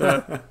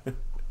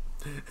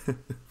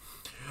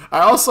 I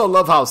also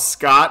love how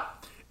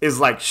Scott is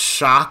like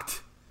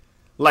shocked.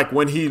 Like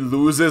when he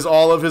loses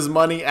all of his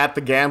money at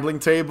the gambling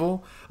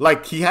table,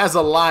 like he has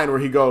a line where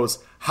he goes,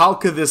 "How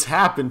could this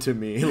happen to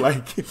me?"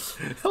 Like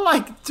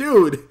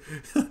dude,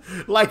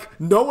 like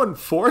no one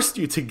forced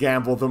you to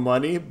gamble the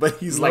money, but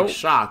he's like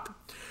shocked.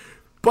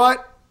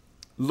 But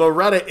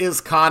Loretta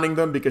is conning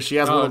them because she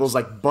has one of those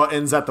like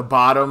buttons at the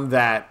bottom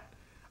that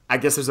I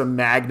guess there's a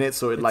magnet,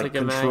 so it like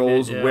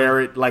controls where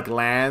it like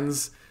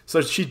lands.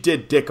 So she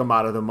did dick him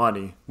out of the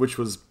money, which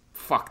was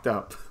fucked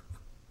up.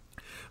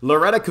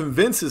 Loretta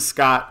convinces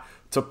Scott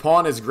to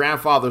pawn his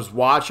grandfather's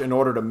watch in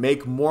order to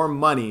make more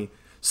money,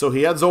 so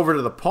he heads over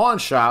to the pawn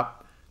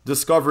shop,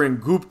 discovering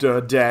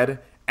Gupta dead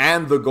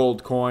and the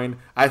gold coin.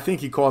 I think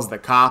he calls the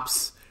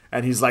cops,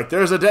 and he's like,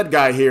 "There's a dead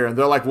guy here," and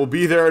they're like, "We'll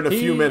be there in a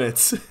few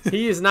minutes."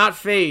 He is not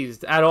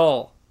fazed at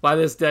all by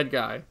this dead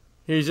guy.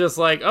 He's just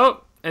like,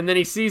 "Oh," and then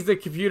he sees the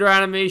computer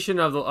animation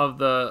of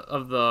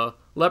the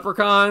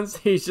leprechauns.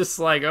 He's just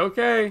like,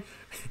 "Okay."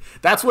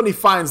 That's when he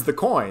finds the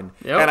coin.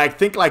 Yep. And I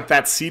think like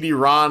that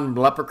CD-ROM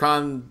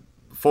leprechaun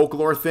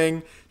folklore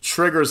thing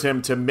triggers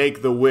him to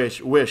make the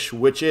wish,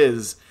 which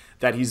is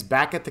that he's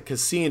back at the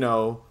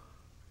casino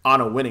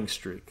on a winning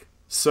streak.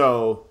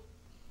 So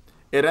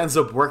it ends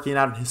up working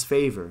out in his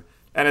favor.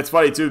 And it's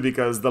funny, too,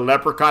 because the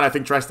leprechaun, I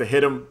think, tries to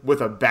hit him with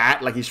a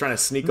bat, like he's trying to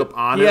sneak up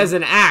on him. He has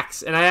an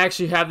axe, and I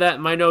actually have that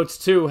in my notes,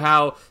 too,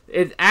 how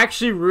it's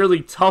actually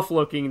really tough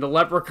looking, the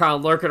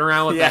leprechaun lurking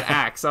around with that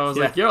axe. I was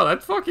like, yo,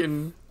 that's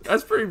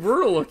pretty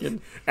brutal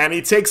looking. And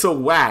he takes a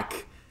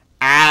whack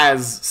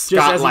as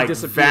Scott,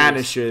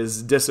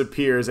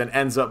 disappears, and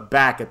ends up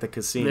back at the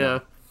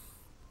casino.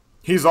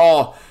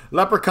 Yeah.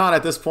 Leprechaun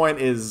at this point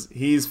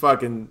he's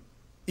fucking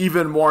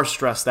even more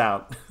stressed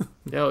out.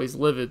 Yo, he's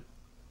livid.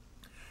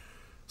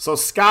 So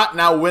Scott,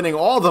 now winning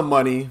all the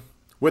money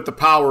with the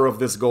power of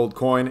this gold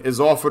coin, is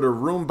offered a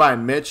room by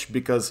Mitch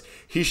because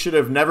he should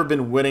have never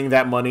been winning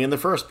that money in the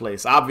first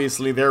place.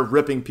 Obviously, they're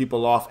ripping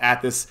people off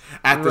at this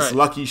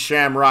Lucky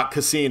Shamrock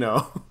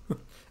casino.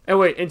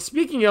 And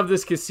speaking of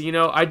this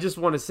casino, I just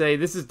want to say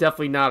this is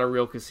definitely not a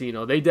real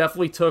casino. They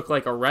definitely took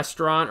like a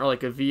restaurant or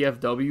like a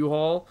VFW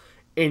hall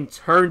and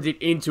turned it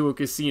into a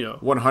casino.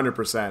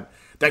 100%.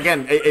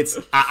 Again,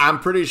 I'm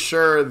pretty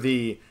sure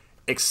the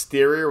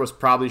exterior was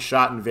probably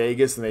shot in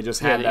Vegas and they just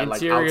had that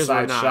like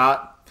outside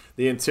shot.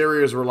 The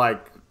interiors were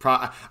like,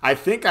 I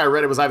think I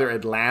read it was either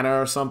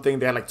Atlanta or something.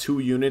 They had like 2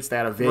 units. They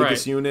had a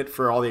Vegas unit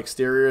for all the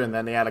exterior, and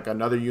then they had like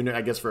another unit,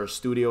 I guess, for a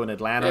studio in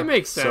Atlanta. It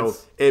makes sense.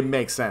 So it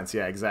makes sense.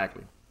 Yeah,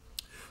 exactly.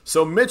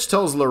 So Mitch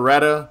tells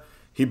Loretta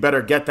he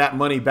better get that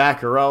money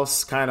back or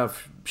else, kind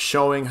of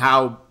showing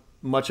how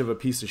much of a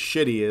piece of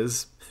shit he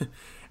is.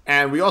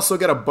 And we also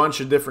get a bunch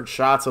of different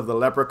shots of the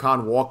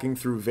leprechaun walking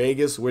through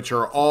Vegas, which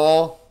are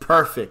all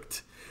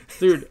perfect.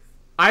 Dude,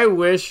 I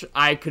wish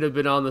I could have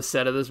been on the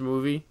set of this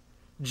movie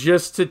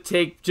just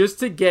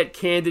to get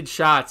candid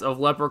shots of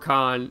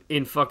Leprechaun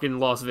in fucking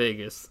Las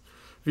Vegas.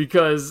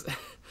 Because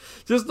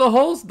just the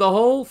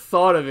whole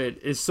thought of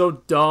it is so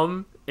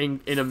dumb and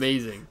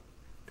amazing.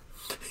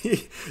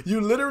 You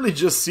literally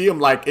just see him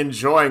like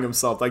enjoying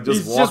himself, like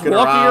just walking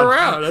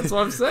around. That's what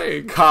I'm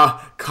saying.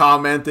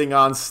 Commenting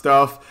on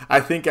stuff.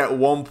 I think at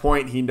one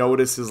point he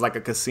notices like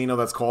a casino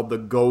that's called the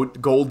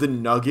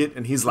Golden Nugget,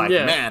 and he's like,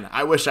 "Man,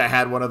 I wish I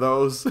had one of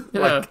those."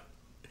 Yeah.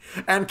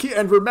 And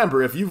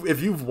remember, if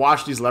you've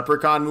watched these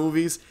Leprechaun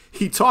movies,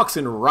 he talks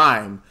in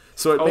rhyme,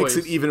 so it makes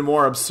it even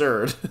more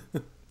absurd.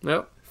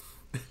 Yep.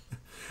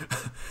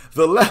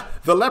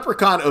 The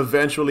leprechaun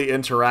eventually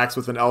interacts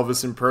with an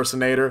Elvis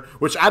impersonator,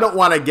 which I don't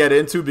want to get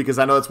into because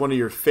I know it's one of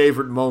your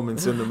favorite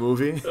moments in the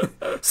movie.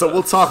 So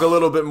we'll talk a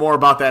little bit more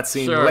about that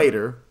scene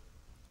later.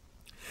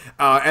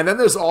 And then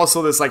there's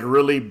also this like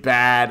really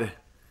badly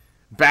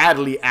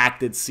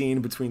acted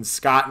scene between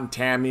Scott and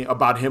Tammy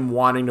about him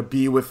wanting to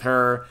be with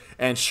her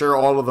and share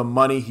all of the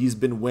money he's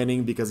been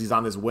winning because he's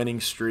on this winning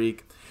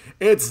streak.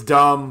 It's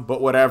dumb,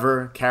 but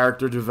whatever.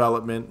 Character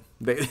development.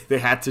 They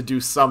had to do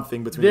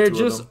something between the two of them.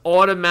 They're just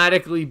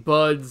automatically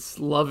buds,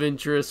 love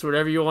interests,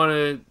 whatever you want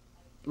to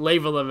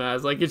label them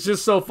as. Like, it's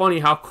just so funny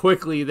how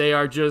quickly they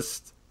are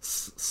just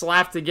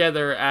slapped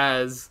together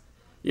as,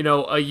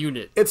 a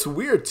unit. It's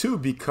weird, too,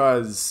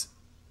 because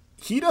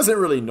he doesn't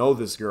really know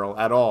this girl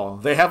at all.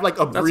 They have, like,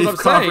 a brief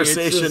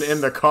conversation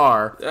in the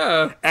car.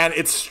 Yeah. And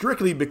it's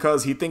strictly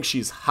because he thinks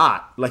she's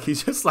hot. Like,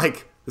 he's just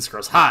like, this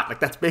girl's hot. Like,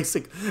 that's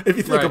basic. If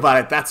you think about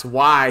it, that's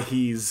why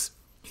he's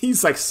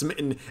like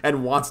smitten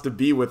and wants to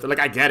be with her. Like,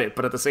 I get it,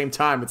 but at the same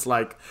time, it's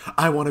like,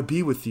 I want to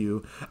be with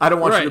you. I don't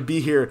want you to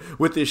be here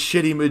with this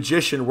shitty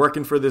magician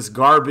working for this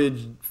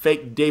garbage,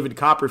 fake David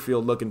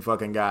Copperfield looking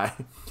fucking guy.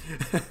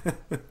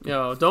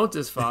 Yo, don't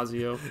diss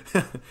Fazio.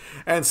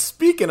 And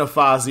speaking of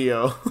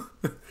Fazio,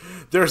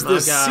 there's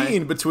this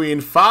scene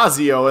between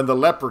Fazio and the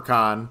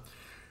leprechaun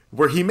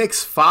where he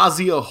makes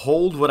Fazio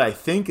hold what I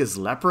think is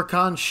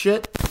leprechaun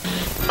shit.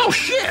 Oh,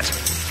 shit!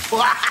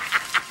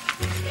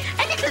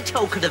 A little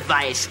token of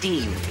my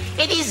esteem.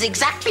 It is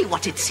exactly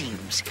what it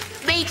seems.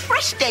 Made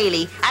fresh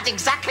daily at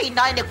exactly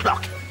 9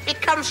 o'clock.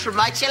 It comes from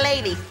my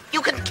shillelagh.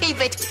 You can keep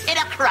it in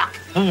a crock.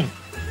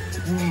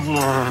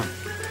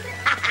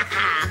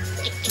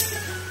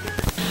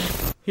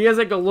 He has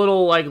like a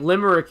little like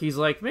limerick. He's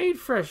like, made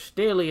fresh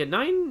daily at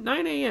 9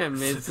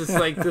 a.m. It's just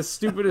like the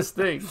stupidest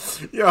thing.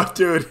 Yo,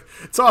 dude,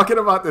 talking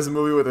about this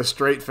movie with a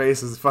straight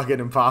face is fucking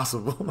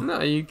impossible.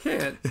 No, you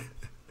can't.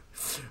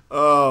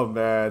 Oh,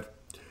 man.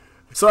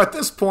 So at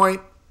this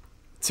point,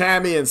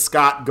 Tammy and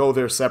Scott go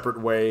their separate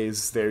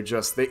ways. They're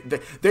just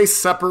they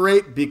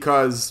separate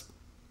because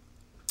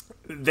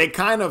they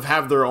kind of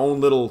have their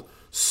own little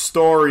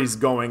stories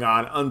going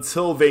on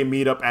until they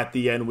meet up at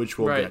the end, which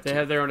we'll get to. They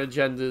have their own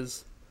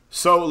agendas.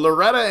 So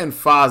Loretta and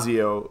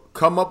Fazio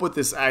come up with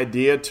this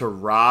idea to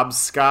rob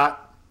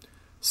Scott.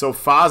 So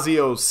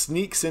Fazio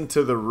sneaks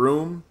into the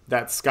room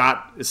that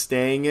Scott is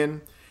staying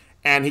in,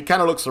 and he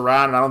kind of looks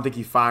around, and I don't think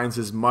he finds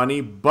his money,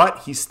 but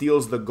he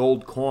steals the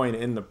gold coin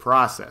in the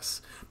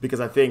process because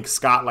I think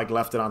Scott like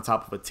left it on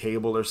top of a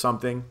table or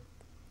something.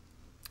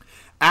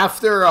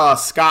 After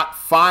Scott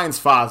finds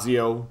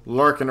Fazio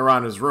lurking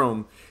around his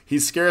room, he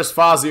scares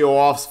Fazio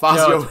off.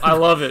 Fazio, I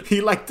love it.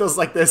 He like does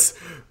like this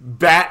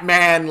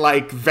Batman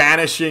like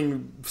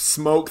vanishing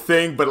smoke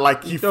thing, but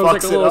like he throws fucks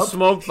like a it little up.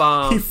 smoke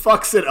bomb. He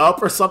fucks it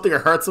up or something, or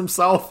hurts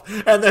himself,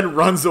 and then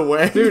runs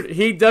away. Dude,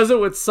 he does it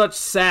with such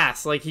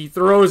sass. Like he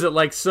throws it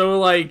like so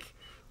like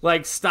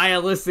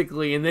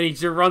stylistically, and then he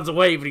just runs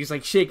away. But he's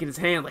like shaking his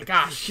hand, like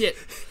shit.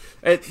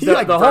 He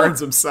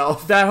burns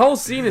himself. That whole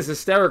scene is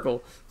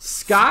hysterical.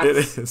 It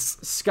is.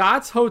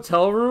 Scott's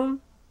hotel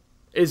room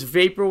is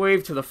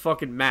vaporwave to the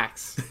fucking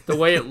max. The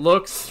way it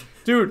looks,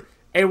 dude.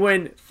 And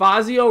when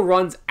Fazio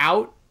runs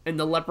out and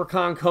the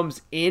leprechaun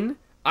comes in,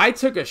 I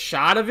took a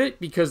shot of it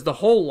because the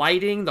whole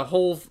lighting, the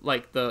whole,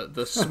 like,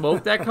 the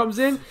smoke that comes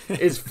in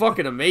is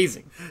fucking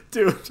amazing.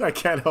 Dude, I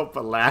can't help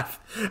but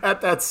laugh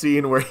at that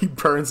scene where he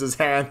burns his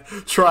hand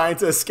trying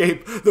to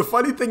escape. The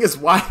funny thing is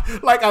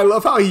I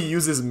love how he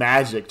uses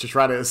magic to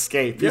try to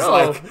escape. He's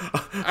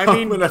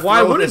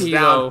why wouldn't he,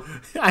 though?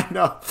 I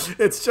know.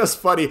 It's just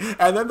funny.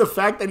 And then the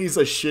fact that he's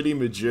a shitty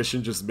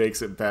magician just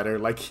makes it better.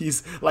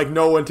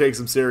 No one takes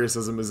him serious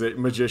as a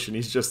magician.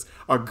 He's just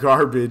a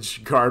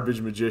garbage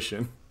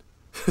magician.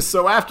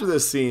 So after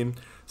this scene,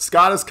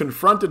 Scott is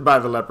confronted by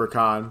the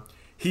leprechaun.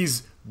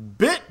 He's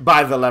bit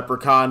by the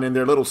leprechaun in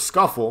their little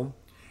scuffle,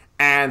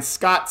 and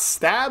Scott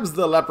stabs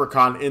the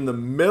leprechaun in the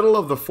middle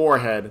of the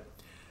forehead,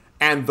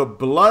 and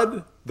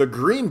the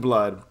green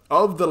blood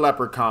of the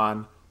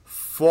leprechaun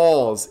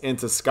falls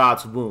into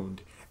Scott's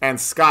wound. And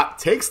Scott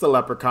takes the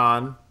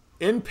leprechaun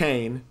in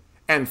pain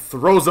and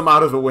throws him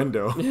out of the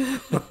window.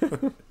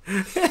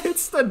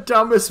 It's the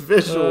dumbest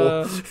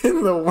visual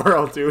in the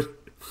world, dude.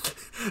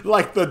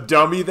 Like the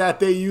dummy that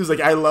they use. Like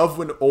I love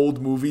when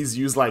old movies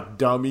use like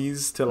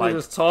dummies to like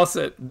just toss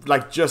it.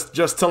 Like just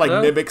to like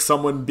mimic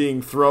someone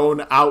being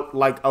thrown out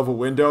like of a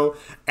window,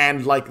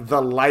 and like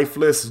the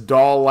lifeless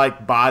doll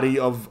like body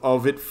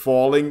of it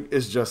falling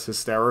is just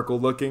hysterical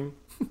looking.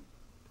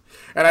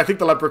 And I think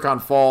the leprechaun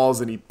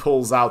falls and he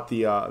pulls out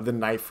the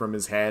knife from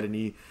his head, and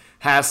he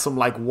has some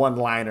like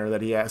one-liner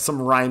that he has,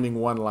 some rhyming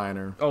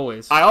one-liner.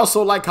 Always. I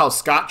also like how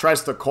Scott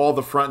tries to call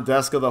the front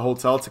desk of the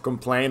hotel to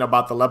complain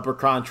about the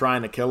leprechaun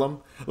trying to kill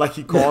him. Like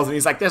he calls and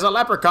he's like, "There's a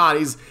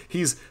leprechaun.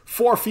 He's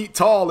 4 feet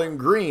tall and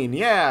green.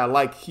 Yeah,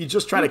 like he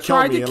just tried to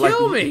kill me."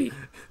 Kill me.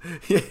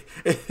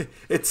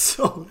 It's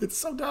so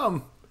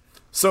dumb.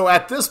 So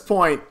at this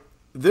point,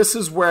 this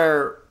is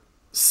where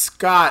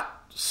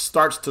Scott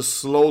starts to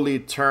slowly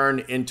turn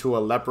into a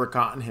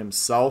leprechaun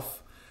himself,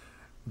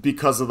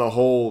 because of the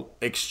whole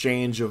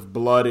exchange of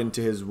blood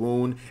into his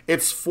wound.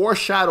 It's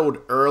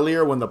foreshadowed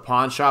earlier when the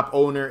pawn shop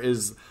owner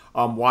is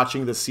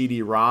watching the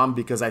CD-ROM,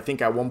 because I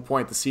think at one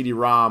point the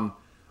CD-ROM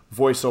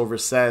voiceover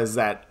says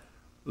that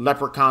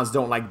leprechauns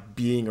don't like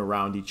being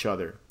around each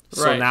other.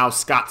 So right. Now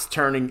Scott's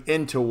turning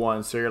into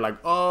one, so you're like,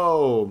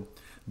 oh,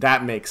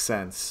 that makes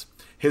sense.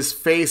 His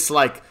face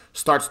like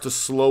starts to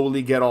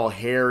slowly get all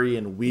hairy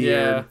and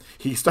weird.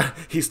 Yeah.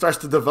 He starts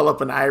to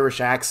develop an Irish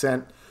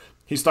accent.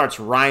 He starts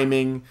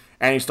rhyming,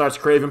 and he starts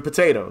craving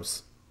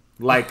potatoes,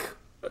 like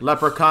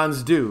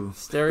leprechauns do.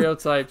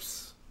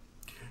 Stereotypes.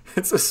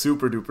 It's a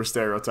super duper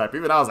stereotype.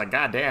 Even I was like,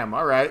 God damn,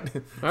 all right.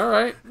 All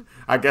right.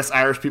 I guess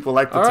Irish people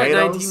like potatoes. All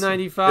right,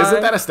 1995.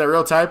 Isn't that a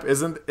stereotype?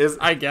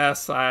 I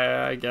guess.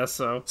 I guess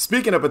so.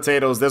 Speaking of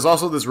potatoes, there's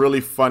also this really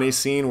funny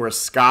scene where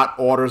Scott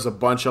orders a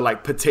bunch of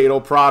like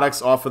potato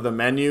products off of the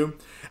menu,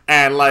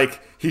 and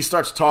like he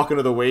starts talking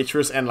to the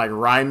waitress and like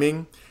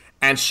rhyming.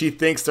 And she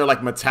thinks they're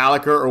like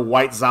Metallica or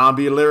White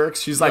Zombie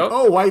lyrics. She's like,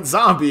 "Oh, White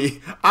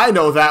Zombie, I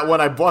know that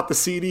one. I bought the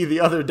CD the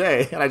other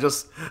day." And I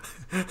just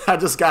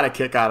got a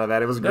kick out of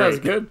that. It was great. That's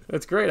good.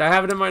 That's great. I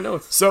have it in my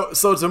notes. So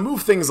to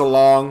move things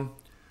along,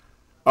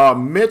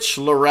 Mitch,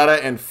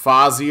 Loretta, and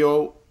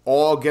Fazio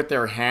all get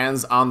their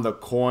hands on the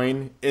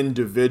coin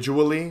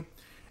individually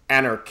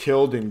and are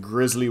killed in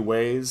grisly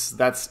ways.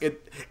 That's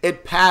it.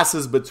 It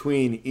passes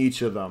between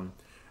each of them,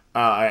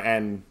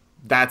 and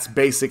that's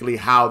basically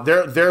how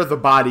they're the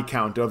body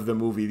count of the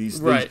movie.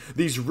 These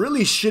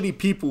really shitty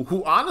people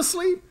who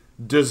honestly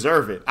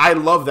deserve it. I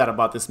love that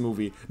about this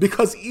movie,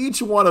 because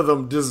each one of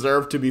them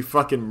deserve to be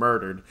fucking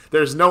murdered.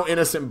 There's no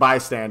innocent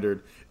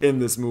bystander in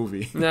this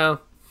movie.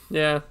 No.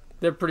 Yeah,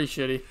 they're pretty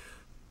shitty.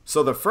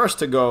 So the first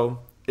to go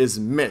is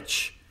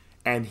Mitch,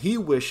 and he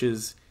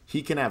wishes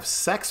he can have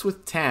sex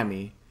with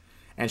Tammy,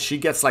 and she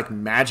gets like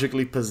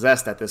magically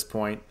possessed at this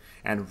point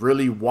and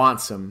really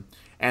wants him,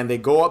 and they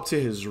go up to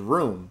his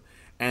room.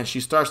 And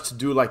she starts to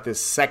do like this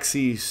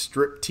sexy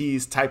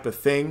striptease type of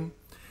thing.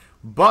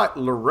 But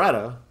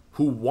Loretta,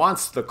 who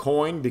wants the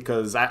coin,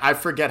 because I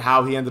forget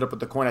how he ended up with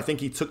the coin. I think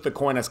he took the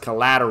coin as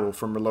collateral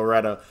from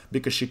Loretta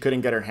because she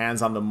couldn't get her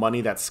hands on the money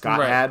that Scott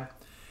had.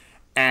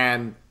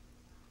 And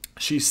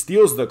she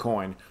steals the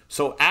coin.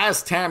 So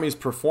as Tammy's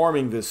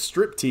performing this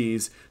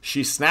striptease,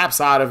 she snaps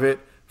out of it,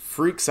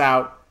 freaks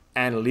out,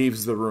 and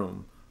leaves the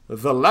room.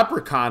 The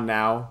leprechaun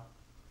now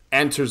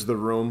enters the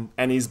room,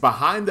 and he's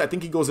behind, I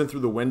think he goes in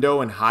through the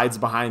window and hides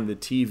behind the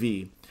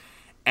TV.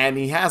 And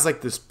he has like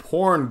this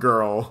porn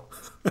girl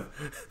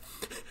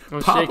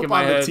pop up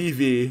on the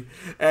TV,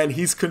 and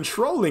he's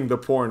controlling the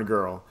porn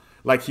girl.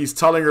 Like he's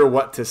telling her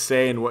what to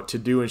say and what to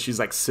do, and she's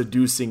like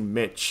seducing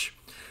Mitch.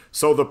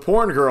 So the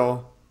porn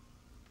girl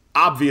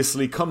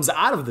obviously comes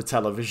out of the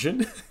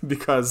television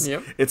because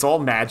it's all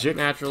magic.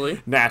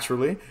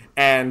 Naturally.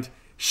 And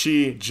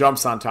she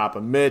jumps on top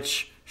of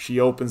Mitch. She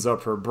opens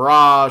up her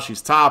bra.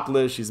 She's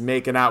topless. She's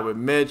making out with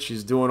Mitch.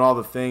 She's doing all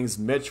the things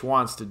Mitch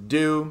wants to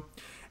do.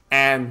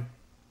 And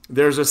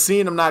there's a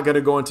scene, I'm not going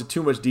to go into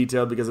too much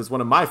detail because it's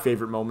one of my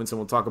favorite moments, and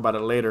we'll talk about it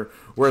later,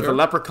 where the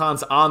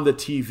leprechaun's on the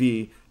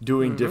TV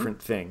doing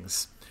different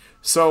things.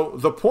 So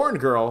the porn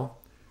girl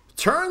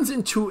turns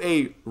into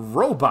a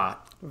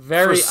robot.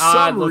 Very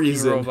odd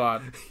looking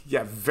robot.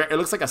 Yeah, it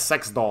looks like a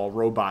sex doll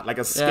robot, like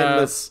a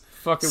skinless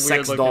fucking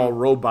sex weird doll looking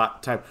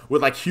robot type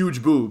with like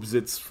huge boobs.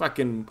 It's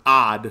fucking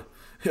odd.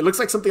 It looks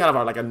like something out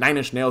of like a Nine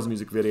Inch Nails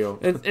music video.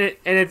 And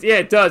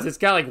it does. It's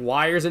got like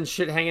wires and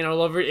shit hanging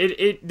all over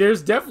it.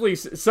 There's definitely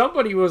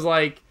somebody was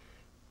like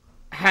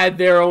had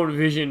their own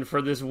vision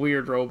for this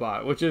weird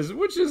robot, which is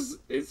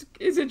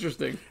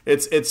interesting.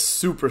 It's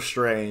super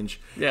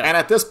strange. Yeah. And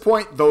at this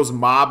point, those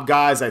mob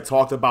guys I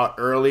talked about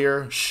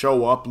earlier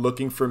show up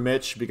looking for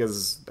Mitch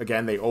because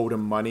again they owed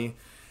him money,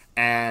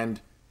 and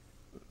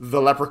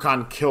the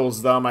leprechaun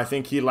kills them. I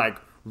think he like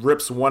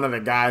rips one of the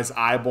guy's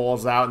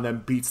eyeballs out and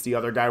then beats the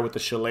other guy with the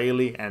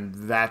shillelagh, and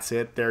that's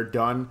it. They're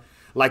done.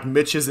 Like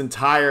Mitch's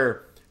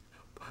entire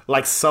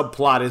like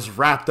subplot is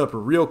wrapped up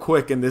real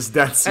quick in this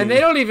death scene. And they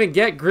don't even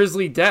get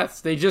grisly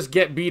deaths. They just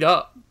get beat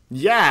up.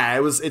 Yeah,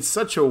 it's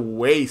such a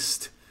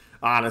waste,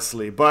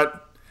 honestly.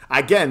 But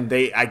again,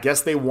 I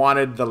guess they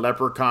wanted the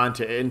leprechaun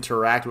to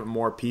interact with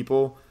more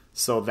people,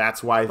 so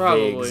that's why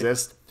they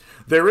exist.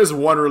 There is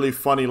one really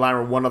funny line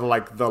where one of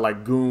the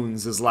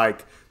goons is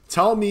like,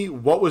 tell me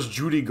what was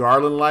Judy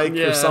Garland like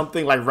or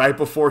something, like right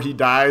before he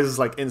dies,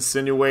 like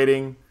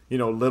insinuating,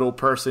 little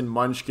person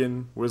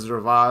Munchkin, Wizard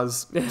of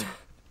Oz.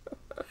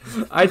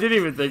 I didn't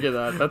even think of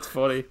that. That's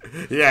funny.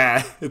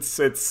 Yeah,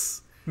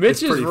 it's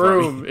Mitch's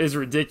room is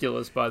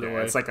ridiculous, by the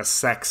way. It's like a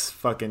sex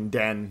fucking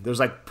den. There's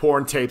like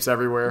porn tapes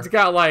everywhere. It's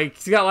got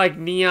like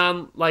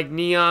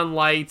neon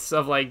lights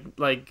of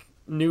like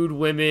nude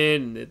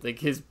women. Like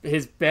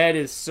his bed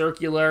is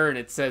circular and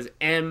it says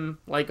M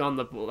like on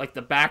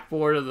the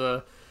backboard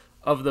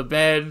of the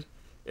bed.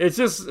 It's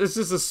just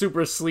a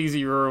super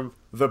sleazy room.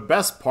 The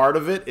best part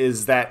of it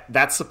is that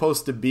that's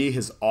supposed to be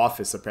his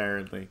office,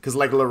 apparently. Because,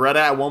 like, Loretta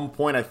at one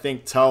point, I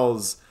think,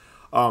 tells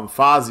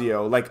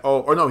Fazio, like,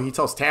 he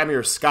tells Tammy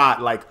or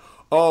Scott, like,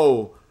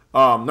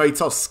 he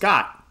tells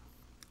Scott.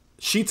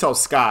 She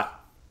tells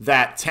Scott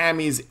that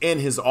Tammy's in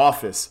his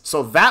office.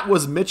 So that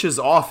was Mitch's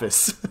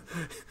office.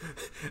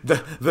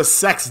 the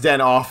sex den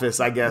office,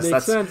 I guess.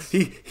 Makes sense.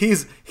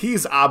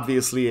 He's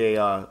obviously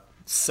a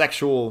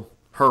sexual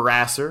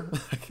harasser,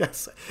 I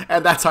guess,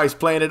 and that's how he's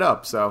playing it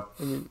up. So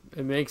I mean,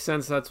 it makes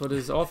sense. That's what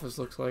his office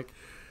looks like.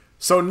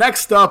 So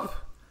next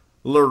up,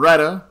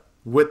 Loretta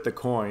with the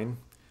coin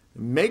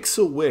makes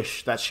a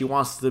wish that she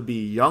wants to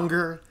be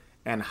younger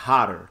and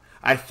hotter.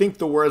 I think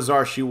the words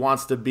are she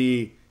wants to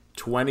be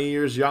 20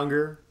 years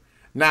younger.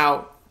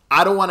 Now,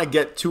 I don't want to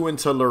get too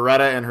into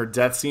Loretta and her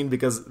death scene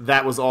because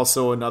that was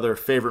also another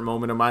favorite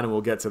moment of mine, and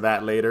we'll get to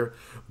that later.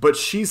 But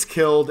she's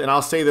killed, and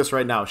I'll say this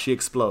right now, she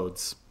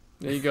explodes.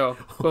 There you go.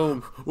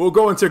 Boom. We'll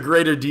go into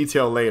greater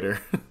detail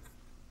later.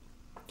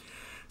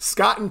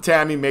 Scott and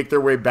Tammy make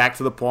their way back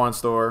to the pawn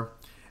store,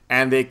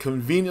 and they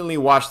conveniently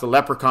watch the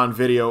Leprechaun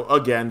video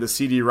again, the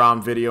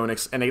CD-ROM video,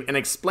 and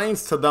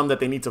explains to them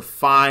that they need to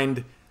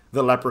find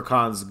the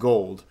Leprechaun's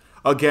gold.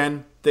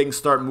 Again, things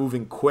start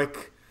moving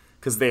quick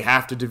because they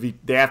have to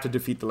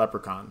defeat the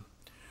Leprechaun.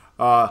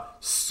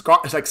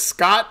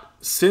 Scott,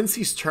 since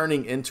he's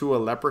turning into a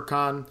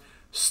leprechaun,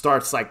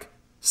 starts like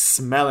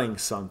smelling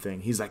something.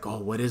 He's like, oh,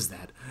 what is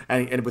that?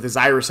 And with his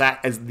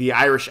the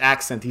Irish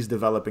accent he's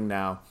developing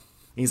now,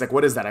 he's like,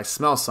 what is that? I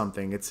smell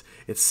something. It's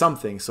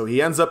something. So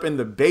he ends up in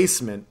the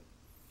basement,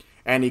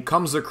 and he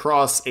comes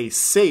across a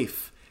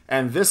safe,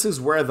 and this is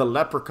where the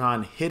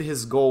leprechaun hid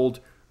his gold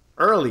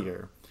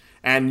earlier.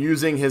 And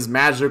using his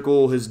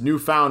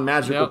newfound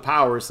magical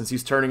powers, since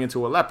he's turning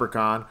into a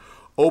leprechaun,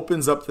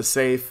 opens up the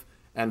safe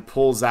and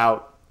pulls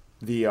out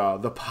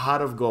the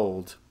pot of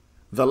gold.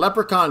 The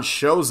leprechaun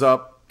shows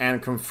up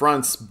and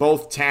confronts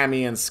both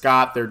Tammy and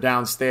Scott. They're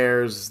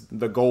downstairs.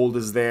 The gold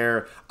is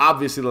there.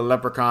 Obviously, the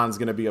leprechaun's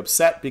going to be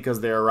upset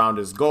because they're around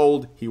his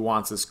gold. He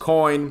wants his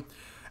coin.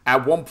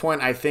 At one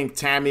point, I think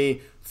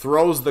Tammy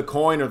throws the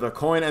coin, or the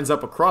coin ends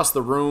up across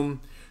the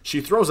room.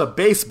 She throws a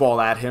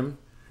baseball at him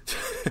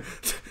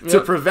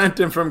to prevent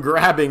him from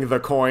grabbing the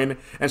coin.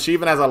 And she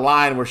even has a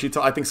line where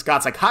I think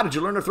Scott's like, how did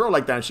you learn to throw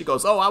like that? And she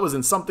goes, I was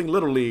in something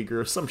Little League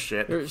or some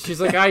shit.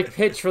 She's like, I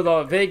pitched for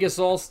the Vegas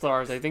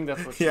All-Stars. I think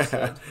that's what she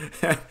said.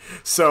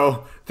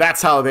 So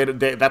that's how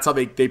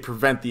they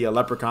prevent the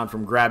leprechaun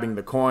from grabbing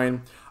the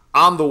coin.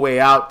 On the way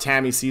out,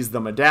 Tammy sees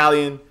the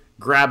medallion,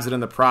 grabs it in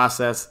the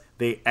process.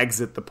 They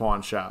exit the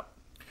pawn shop.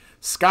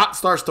 Scott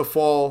starts to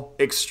fall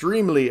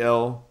extremely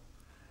ill,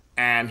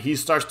 and he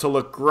starts to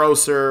look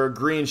grosser.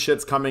 Green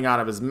shit's coming out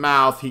of his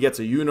mouth. He gets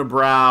a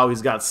unibrow.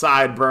 He's got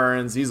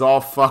sideburns. He's all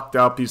fucked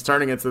up. He's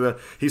turning into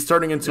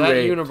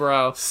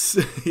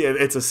unibrow. Yeah,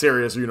 it's a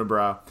serious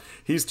unibrow.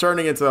 He's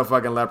turning into a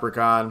fucking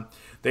leprechaun.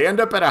 They end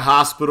up at a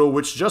hospital,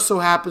 which just so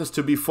happens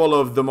to be full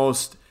of the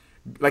most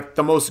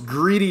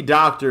greedy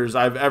doctors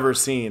I've ever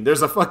seen.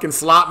 There's a fucking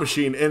slot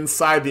machine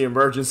inside the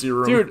emergency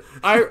room. Dude,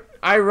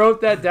 I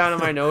wrote that down in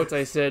my notes.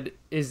 I said,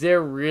 is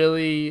there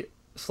really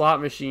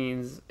slot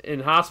machines in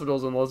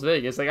hospitals in Las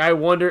Vegas? Like, I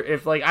wonder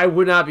if, like, I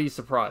would not be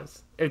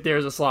surprised if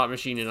there's a slot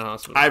machine in a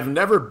hospital. I've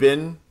never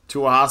been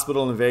to a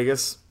hospital in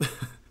Vegas.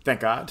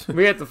 Thank God.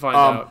 We have to find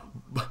out.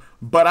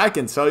 But I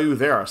can tell you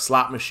there are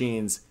slot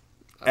machines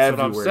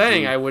everywhere. That's what I'm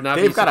saying. Dude. I would not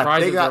be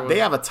surprised. They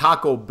have a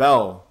Taco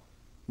Bell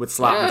with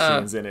slot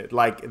machines in it.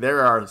 Like,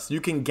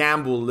 you can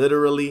gamble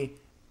literally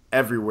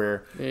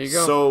everywhere. There you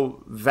go.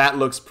 So that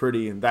looks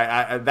pretty.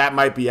 That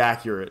might be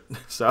accurate.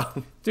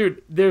 So,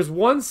 dude, there's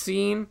one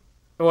scene.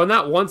 Well,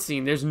 not one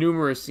scene. There's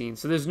numerous scenes.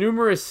 So there's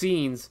numerous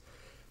scenes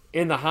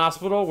in the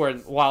hospital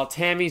while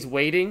Tammy's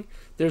waiting,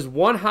 there's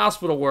one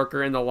hospital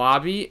worker in the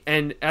lobby,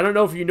 and I don't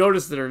know if you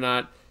noticed it or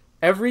not.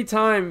 Every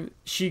time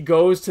she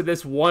goes to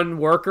this one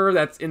worker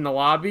that's in the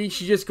lobby,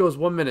 she just goes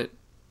 1 minute.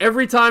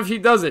 Every time she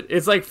does it,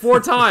 it's like 4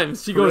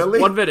 times. She goes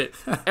Really? 1 minute.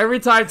 Every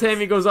time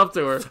Tammy goes up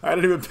to her. I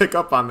didn't even pick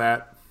up on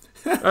that.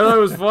 I thought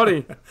it was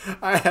funny.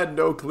 I had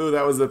no clue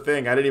that was a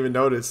thing. I didn't even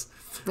notice.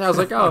 I was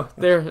like, oh,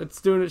 there,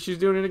 it's doing it. She's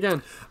doing it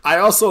again. I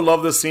also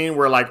love the scene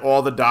where like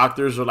all the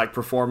doctors are like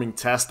performing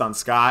tests on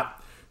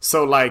Scott.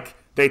 So like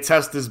they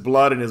test his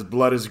blood and his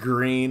blood is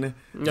green.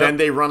 Yep. Then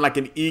they run like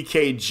an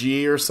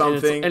EKG or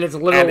something. And it's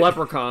little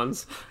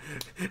leprechauns.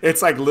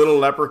 It's like little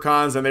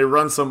leprechauns, and they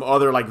run some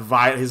other like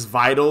his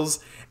vitals,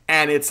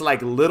 and it's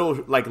like little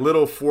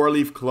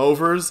 4-leaf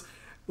clovers.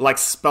 Like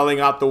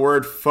spelling out the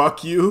word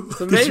 "fuck you."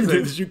 It's amazing.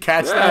 Did you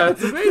catch that?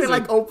 It's amazing. They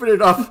like open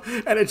it up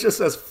and it just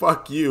says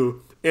 "fuck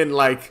you" in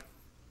like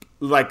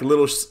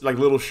little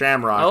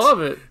shamrocks. I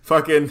love it.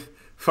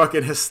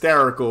 Fucking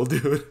hysterical,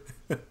 dude.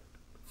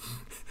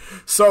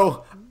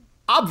 So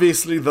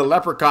obviously the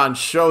leprechaun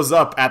shows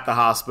up at the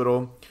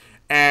hospital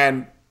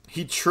and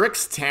he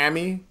tricks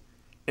Tammy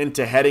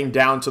into heading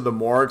down to the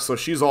morgue. So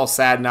she's all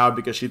sad now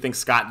because she thinks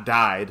Scott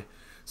died.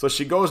 So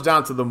she goes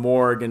down to the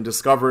morgue and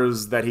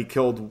discovers that he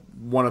killed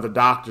one of the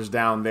doctors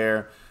down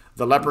there.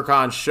 The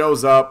leprechaun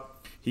shows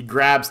up. He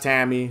grabs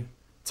Tammy,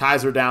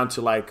 ties her down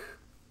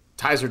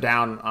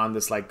on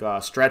this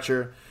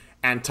stretcher,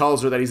 and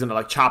tells her that he's gonna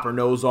like chop her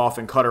nose off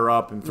and cut her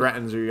up and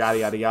threatens her, yada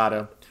yada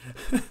yada.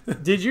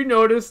 Did you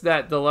notice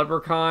that the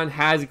leprechaun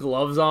has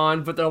gloves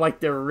on, but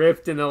they're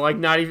ripped and they're like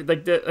not even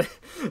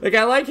like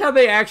I like how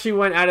they actually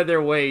went out of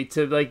their way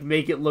to like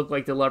make it look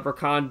like the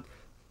leprechaun.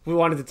 We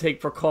wanted to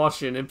take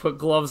precaution and put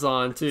gloves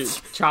on to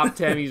chop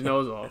Tammy's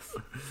nose off.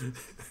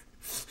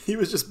 He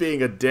was just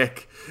being a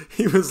dick.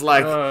 He was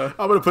like, I'm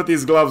going to put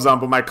these gloves on,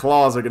 but my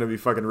claws are going to be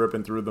fucking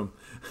ripping through them.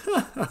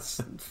 It's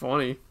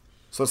funny.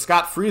 So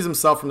Scott frees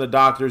himself from the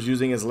doctors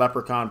using his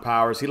leprechaun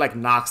powers. He like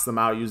knocks them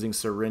out using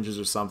syringes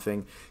or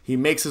something. He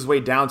makes his way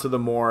down to the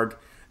morgue.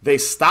 They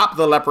stop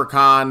the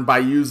leprechaun by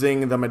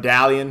using the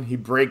medallion. He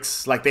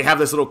breaks, like they have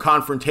this little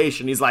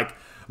confrontation. He's like,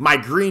 my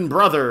green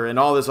brother, and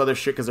all this other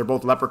shit because they're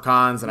both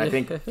leprechauns. And I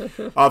think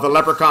the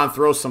leprechaun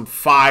throws some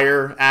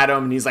fire at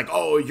him, and he's like,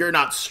 oh, you're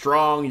not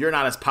strong. You're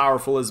not as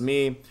powerful as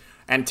me.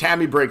 And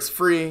Tammy breaks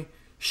free.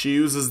 She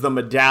uses the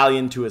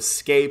medallion to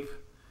escape,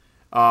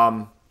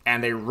 and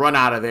they run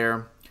out of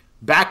there.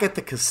 Back at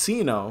the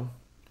casino,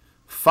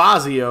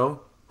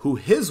 Fazio, who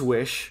his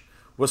wish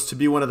was to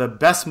be one of the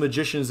best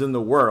magicians in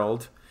the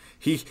world,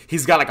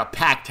 he's got like a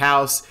packed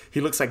house.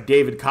 He looks like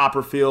David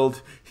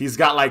Copperfield. He's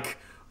got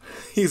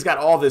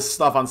all this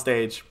stuff on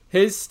stage.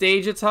 His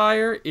stage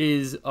attire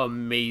is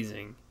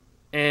amazing.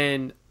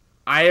 And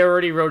I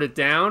already wrote it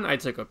down. I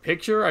took a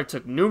picture. I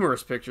took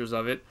numerous pictures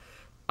of it.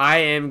 I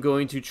am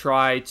going to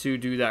try to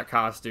do that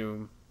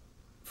costume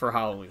for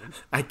Halloween.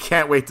 I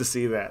can't wait to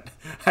see that.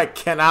 I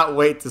cannot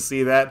wait to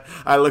see that.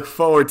 I look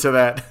forward to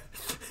that.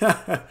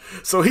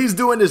 So he's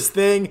doing his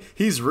thing.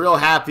 He's real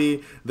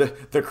happy.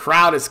 The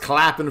crowd is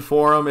clapping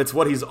for him. It's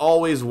what he's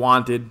always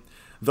wanted.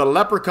 The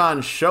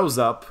leprechaun shows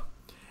up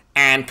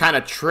and kind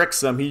of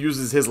tricks him. He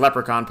uses his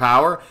leprechaun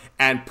power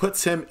and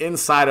puts him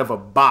inside of a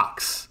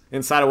box.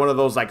 Inside of one of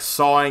those like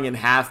sawing in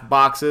half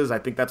boxes. I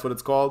think that's what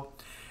it's called.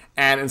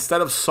 And instead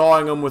of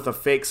sawing him with a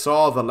fake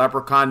saw, the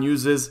leprechaun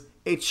uses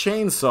a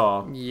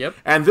chainsaw. Yep.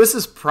 And this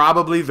is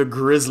probably the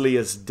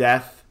grisliest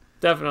death.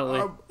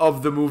 Definitely.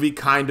 Of the movie,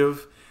 kind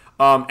of.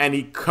 And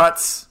he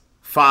cuts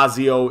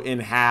Fazio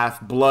in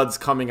half. Blood's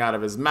coming out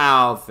of his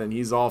mouth, and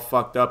he's all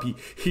fucked up.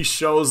 He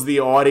shows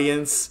the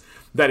audience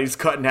that he's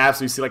cut in half,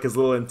 so you see like his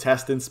little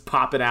intestines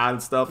popping out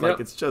and stuff. Yep.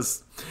 Like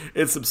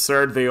it's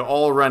absurd. They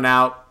all run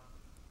out.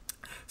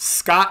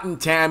 Scott and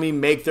Tammy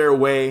make their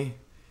way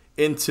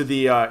into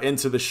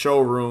the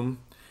showroom,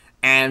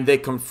 and they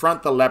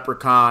confront the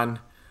leprechaun.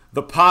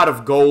 The pot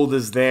of gold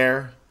is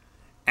there,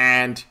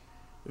 and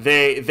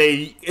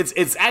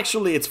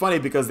it's funny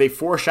because they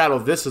foreshadow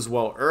this as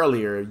well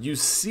earlier. You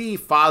see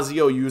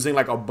Fazio using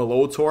like a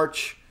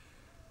blowtorch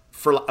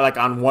for like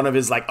on one of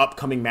his like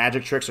upcoming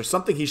magic tricks or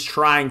something. He's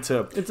trying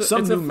to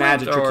some new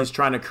magic trick he's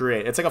trying to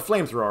create. It's like a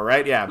flamethrower,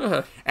 right?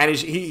 Yeah. And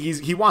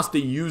he wants to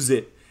use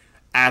it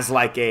as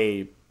like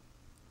a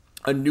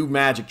a new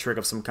magic trick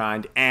of some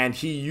kind, and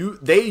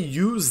they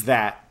use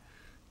that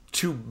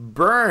to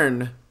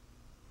burn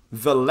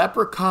the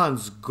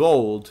leprechaun's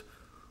gold,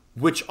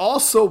 which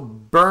also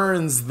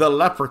burns the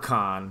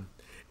leprechaun.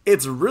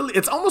 It's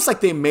almost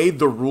like they made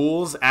the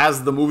rules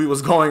as the movie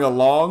was going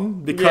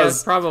along,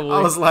 because probably.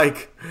 I was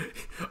like,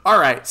 all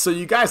right, so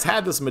you guys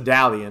had this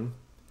medallion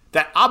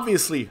that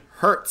obviously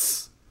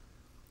hurts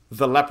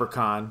the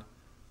leprechaun,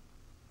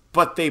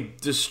 but they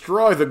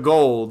destroy the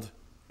gold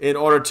in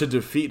order to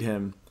defeat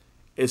him.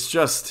 It's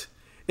just,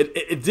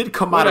 it did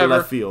come out of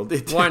left field.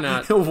 Why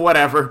not?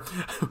 Whatever.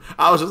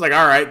 I was just like,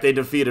 all right, they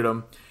defeated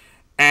him.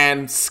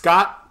 And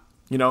Scott,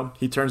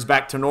 he turns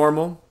back to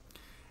normal.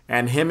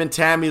 And him and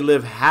Tammy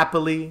live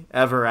happily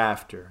ever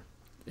after.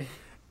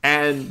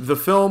 And the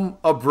film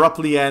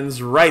abruptly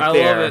ends right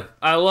there.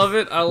 I love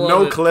it.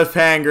 No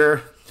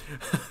cliffhanger.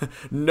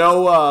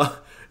 No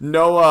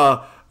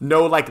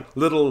like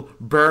little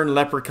burned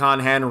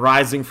leprechaun hand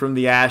rising from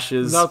the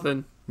ashes.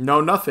 Nothing.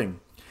 No, nothing.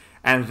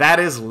 And that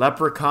is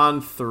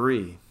Leprechaun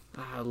 3.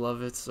 I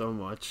love it so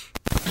much.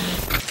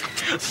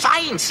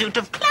 Fine suit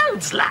of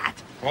clothes, lad.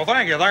 Well,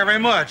 thank you very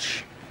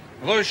much.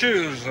 Those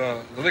shoes,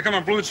 do they come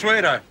in blue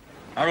suede?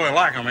 I really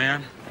like them,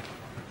 man.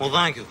 Well,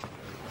 thank you.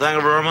 Thank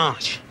you very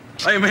much.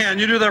 Hey, man,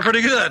 you do that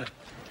pretty good.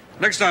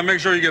 Next time, make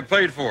sure you get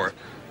paid for it.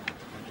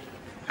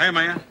 Hey,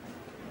 man,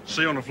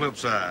 see you on the flip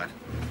side.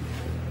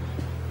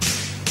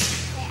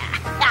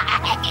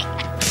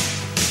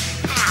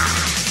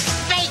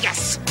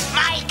 Vegas,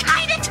 my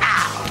kind of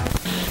town.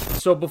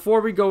 So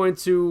before we go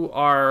into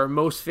our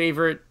most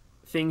favorite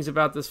things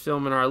about this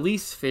film and our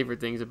least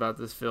favorite things about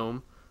this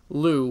film,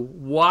 Lou,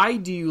 why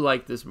do you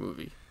like this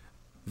movie?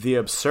 The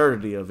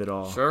absurdity of it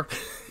all. Sure,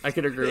 I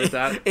could agree with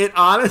that.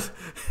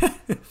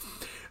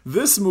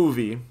 This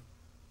movie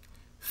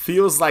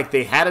feels like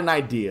they had an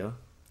idea.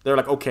 They're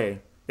like,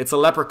 okay, it's a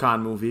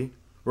Leprechaun movie.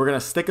 We're going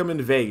to stick them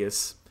in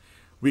Vegas.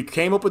 We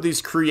came up with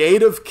these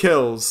creative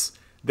kills.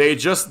 They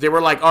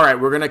were like, all right,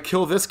 we're going to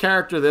kill this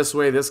character this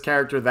way, this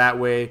character that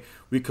way.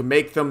 We could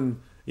make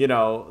them,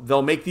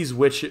 they'll make these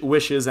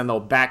wishes and they'll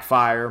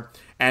backfire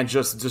and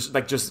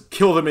just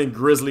kill them in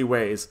grisly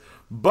ways.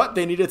 But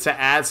they needed to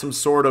add some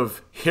sort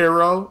of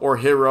hero or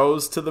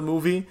heroes to the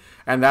movie,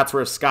 and that's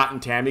where Scott and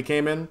Tammy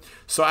came in.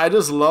 So I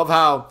just love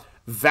how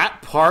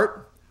that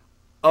part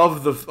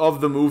of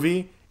the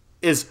movie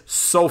is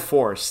so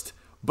forced,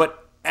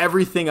 but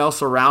everything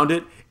else around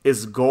it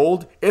is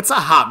gold. It's a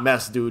hot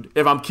mess, dude,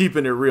 if I'm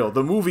keeping it real.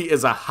 The movie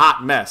is a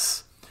hot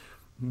mess,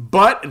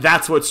 but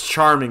that's what's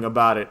charming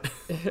about it.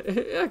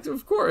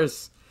 Of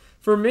course.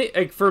 For me,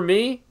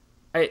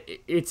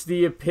 it's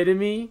the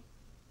epitome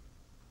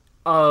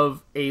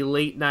of a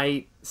late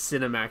night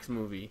Cinemax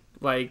movie.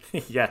 Like,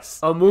 yes,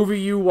 a movie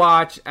you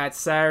watch on a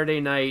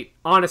Saturday night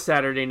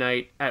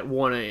at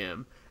 1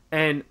 a.m.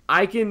 And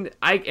I can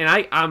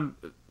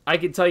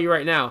tell you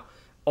right now,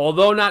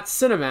 although not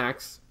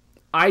Cinemax,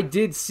 I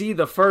did see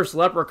the first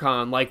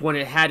Leprechaun, like when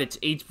it had its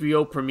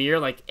HBO premiere,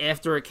 like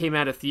after it came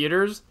out of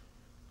theaters,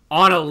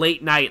 on a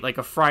late night, like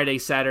a Friday,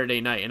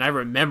 Saturday night. And I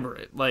remember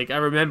it. Like,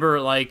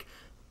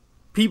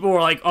 people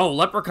were like, oh,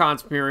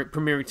 Leprechaun's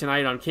premiering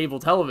tonight on cable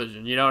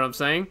television. You know what I'm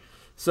saying?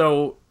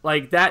 So,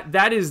 like,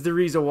 that is the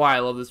reason why I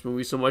love this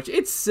movie so much.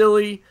 It's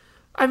silly.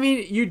 I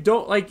mean, you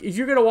don't, like, if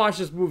you're going to watch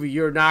this movie,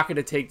 you're not going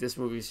to take this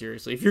movie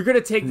seriously. If you're going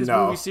to take this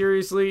movie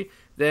seriously,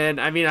 then,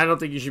 I mean, I don't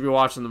think you should be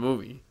watching the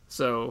movie.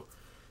 So,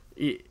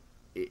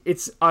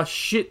 it's a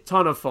shit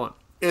ton of fun.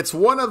 It's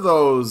one of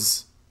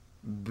those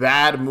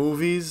bad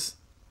movies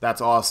that's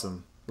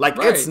awesome. Like,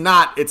 Right.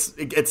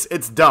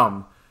 It's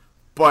dumb.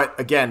 But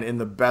again, in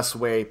the best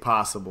way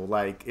possible.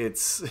 Like,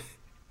 it's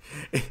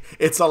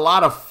a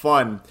lot of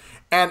fun.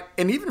 And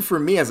even for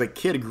me as a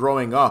kid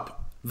growing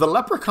up, the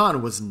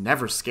Leprechaun was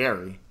never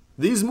scary.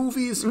 These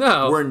movies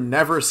were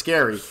never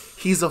scary.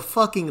 He's a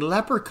fucking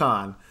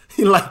leprechaun.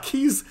 Like,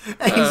 he's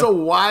a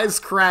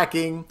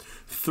wisecracking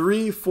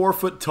 3-4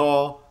 foot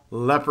tall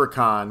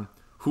leprechaun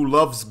who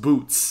loves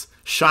boots,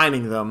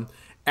 shining them,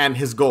 and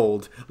his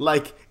gold.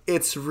 Like,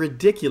 it's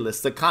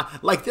ridiculous.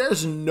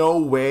 There's no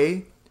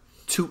way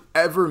to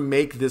ever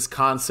make this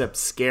concept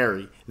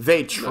scary.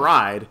 They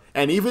tried,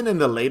 and even in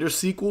the later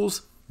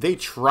sequels, they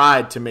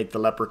tried to make the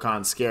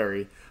Leprechaun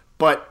scary,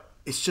 but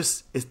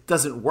it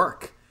doesn't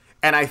work.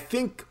 And I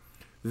think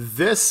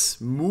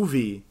this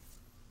movie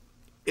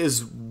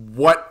is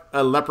what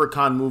a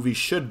Leprechaun movie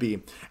should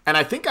be. And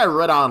I think I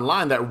read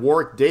online that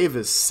Warwick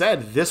Davis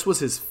said this was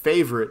his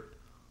favorite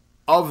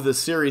of the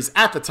series,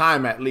 at the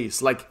time at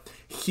least. Like,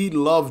 he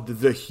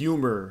loved the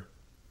humor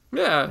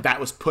that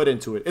was put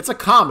into it. It's a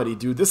comedy,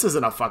 dude. This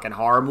isn't a fucking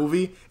horror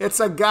movie. It's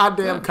a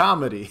goddamn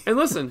comedy. And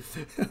listen,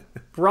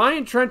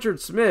 Brian Trenchard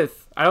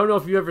Smith, I don't know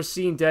if you've ever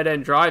seen Dead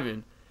End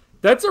Driving.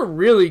 That's a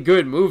really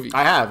good movie.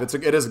 I have.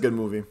 It is a good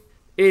movie.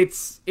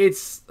 It's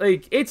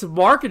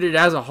marketed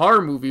as a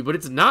horror movie, but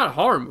it's not a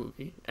horror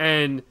movie.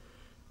 And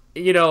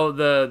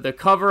the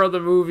cover of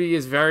the movie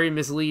is very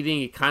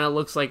misleading. It kind of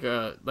looks like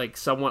a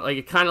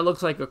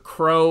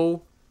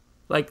Crow,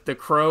 like the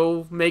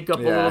Crow makeup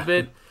a little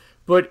bit.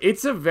 But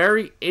it's a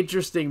very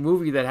interesting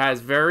movie that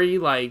has very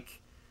like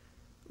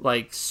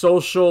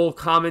social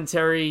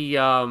commentary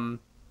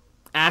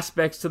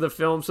aspects to the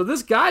film. So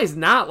this guy's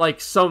not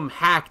like some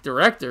hack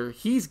director.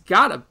 He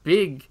has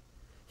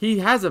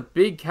a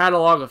big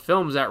catalog of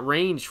films that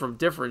range from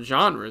different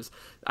genres.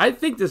 I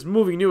think this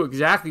movie knew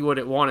exactly what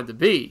it wanted to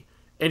be.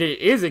 And it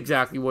is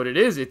exactly what it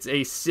is. It's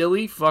a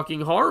silly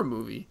fucking horror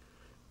movie.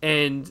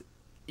 And,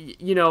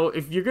 you know,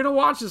 if you're going to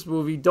watch this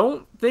movie,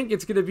 don't think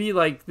it's going to be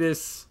like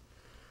this,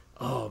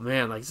 oh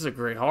man, like this is a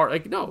great horror.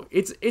 Like, no,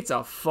 it's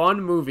a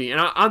fun movie. And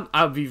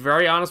I'll be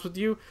very honest with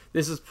you.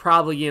 This is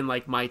probably in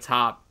like my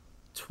top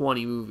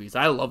 20 movies.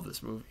 I love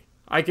this movie.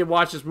 I can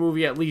watch this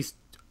movie at least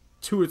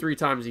 2 or 3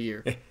 times a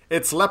year.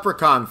 It's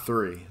Leprechaun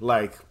 3.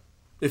 Like,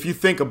 if you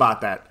think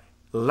about that,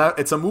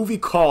 it's a movie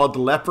called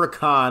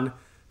Leprechaun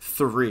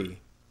 3.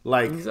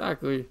 Like,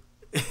 exactly.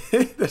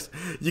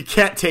 You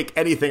can't take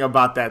anything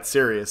about that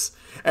serious.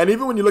 And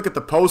even when you look at the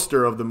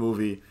poster of the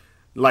movie,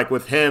 like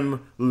with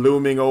him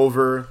looming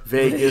over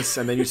Vegas,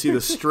 and then you see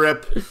the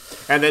strip,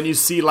 and then you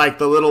see like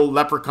the little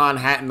leprechaun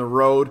hat in the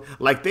road,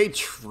 like they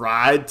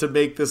tried to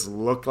make this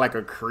look like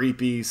a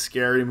creepy,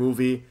 scary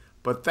movie,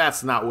 but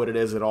that's not what it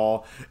is at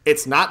all.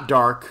 It's not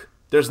dark.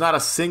 There's not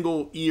a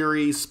single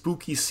eerie,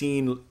 spooky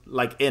scene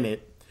like in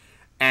it.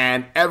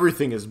 And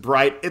everything is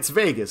bright. It's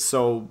Vegas,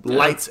 so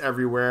lights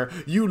everywhere.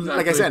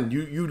 Like I said,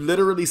 you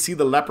literally see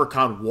the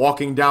leprechaun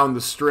walking down the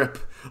strip,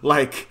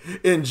 like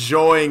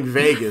enjoying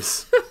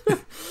Vegas.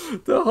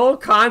 The whole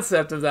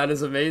concept of that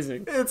is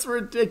amazing. It's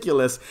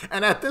ridiculous.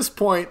 And at this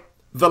point,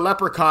 the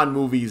Leprechaun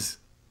movies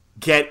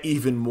get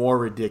even more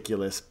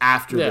ridiculous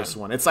after this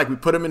one. It's like we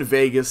put him in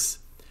Vegas,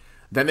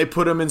 then they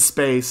put him in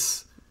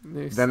space.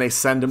 Then they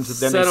send him to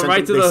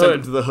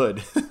the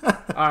hood.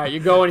 All right,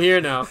 you're going here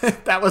now.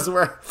 that was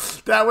where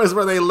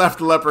they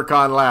left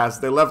Leprechaun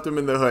last. They left him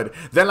in the hood.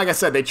 Then, like I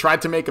said, they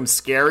tried to make him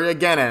scary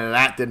again, and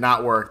that did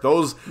not work.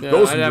 Those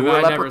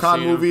newer Leprechaun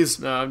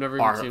movies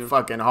are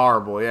fucking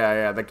horrible.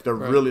 Yeah. Like they're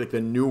really like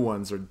the new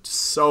ones are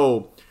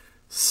so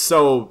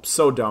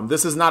dumb.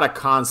 This is not a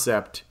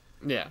concept.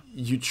 Yeah.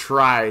 You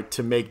try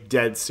to make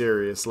dead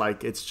serious.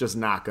 Like it's just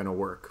not gonna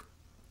work.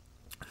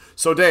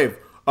 So, Dave.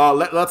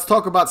 Let's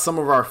talk about some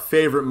of our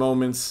favorite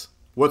moments.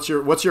 What's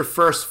your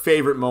first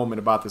favorite moment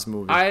about this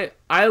movie? I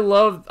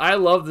love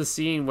the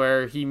scene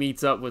where he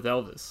meets up with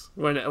Elvis.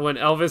 When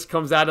Elvis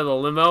comes out of the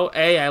limo.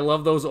 I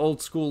love those old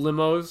school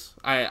limos.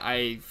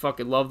 I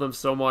fucking love them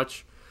so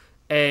much.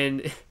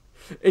 And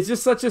it's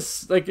just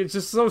it's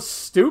just so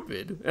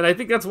stupid. And I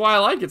think that's why I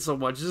like it so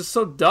much. It's just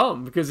so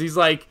dumb because he's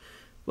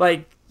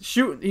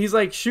shooting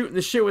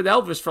the shit with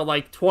Elvis for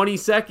like 20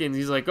 seconds.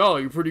 He's like, oh,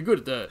 you're pretty good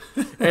at that.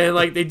 And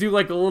like they do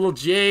like a little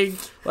jig.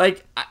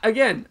 Like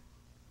again,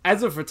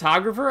 as a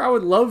photographer, I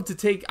would love to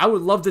take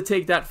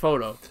that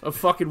photo of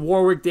fucking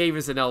Warwick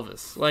Davis and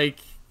Elvis.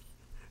 Like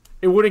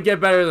it wouldn't get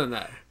better than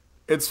that.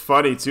 It's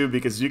funny too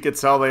because you could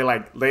tell they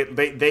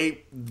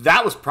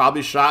that was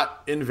probably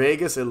shot in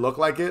Vegas. It looked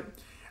like it.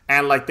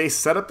 And like they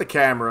set up the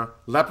camera,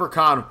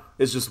 Leprechaun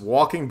is just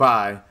walking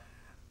by.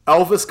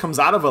 Elvis comes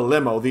out of a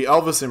limo. The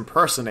Elvis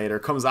impersonator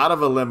comes out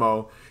of a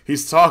limo.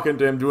 He's talking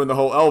to him, doing the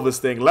whole Elvis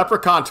thing.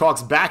 Leprechaun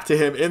talks back to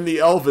him in the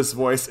Elvis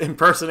voice,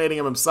 impersonating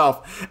him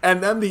himself.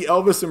 And then the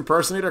Elvis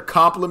impersonator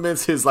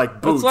compliments his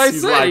like boots.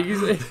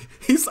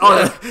 He's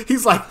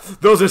like,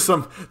 those are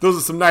some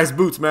nice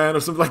boots, man, or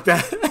something like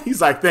that.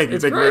 He's like, thank you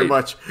very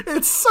much.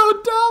 It's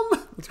so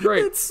dumb. It's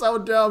great. It's so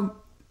dumb.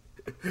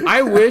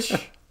 I wish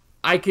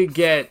I could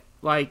get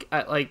like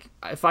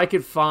if I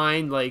could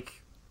find like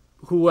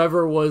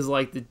whoever was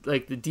like the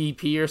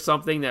DP or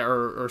something that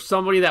or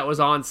somebody that was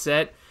on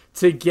set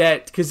to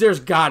get, because there's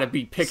got to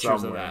be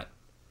pictures of that.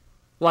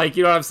 Like,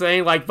 you know what I'm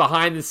saying? Like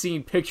behind the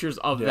scene pictures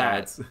of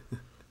that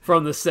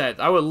from the set.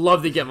 I would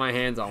love to get my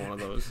hands on one of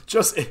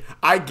those.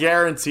 I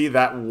guarantee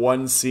that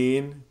one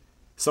scene,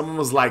 someone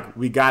was like,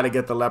 we got to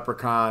get the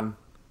Leprechaun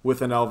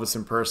with an Elvis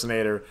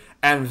impersonator.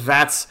 And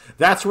that's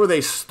where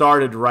they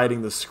started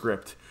writing the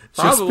script.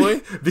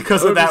 Probably.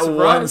 Because of that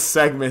one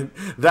segment.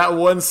 That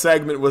one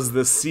segment was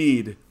the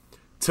seed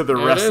to the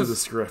rest of the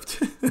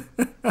script.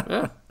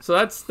 Yeah. So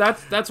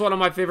that's one of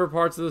my favorite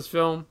parts of this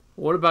film.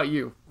 What about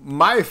you?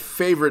 My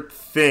favorite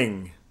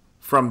thing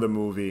from the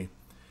movie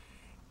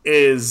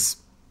is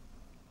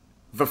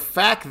the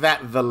fact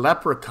that the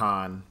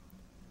Leprechaun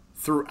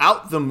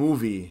throughout the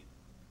movie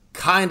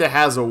kind of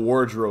has a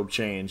wardrobe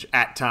change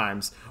at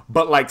times,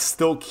 but like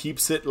still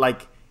keeps it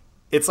like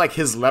it's like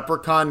his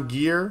leprechaun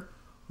gear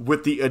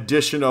with the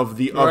addition of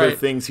the other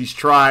things he's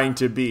trying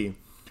to be.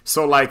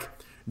 So like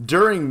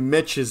during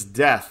Mitch's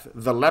death,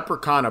 the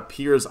leprechaun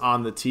appears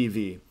on the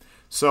TV.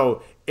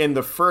 So in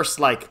the first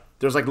like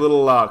there's like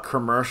little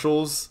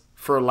commercials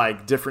for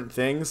like different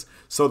things.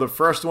 So the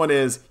first one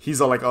is he's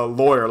a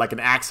lawyer, like an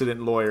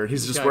accident lawyer.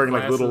 He's just wearing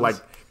like little like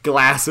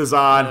glasses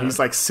on. Yeah. He's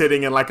like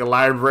sitting in like a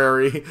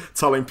library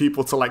telling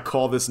people to like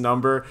call this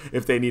number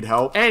if they need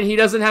help. And he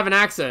doesn't have an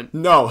accent.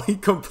 No, he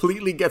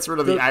completely gets rid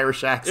of the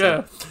Irish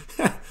accent.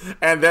 Yeah.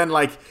 And then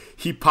like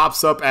he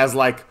pops up as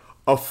like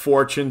a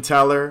fortune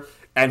teller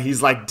and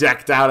he's like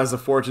decked out as a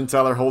fortune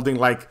teller, holding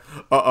like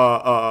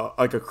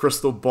a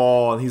crystal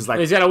ball, and he's like,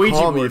 he's got a Ouija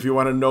call me board. if you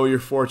want to know your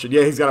fortune.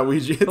 Yeah, he's got a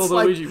Ouija. It's Hold a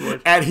like, Ouija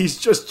board. and he's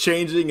just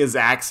changing his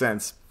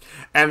accents.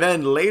 And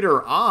then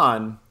later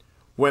on,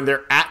 when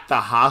they're at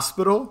the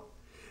hospital,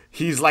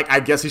 he's like, I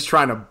guess he's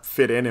trying to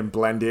fit in and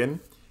blend in.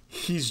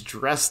 He's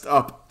dressed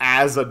up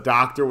as a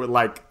doctor with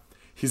like,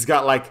 he's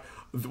got like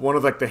one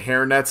of like the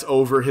hairnets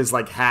over his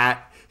like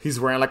hat. He's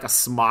wearing like a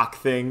smock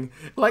thing,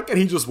 like, and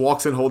he just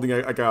walks in holding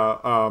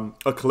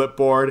a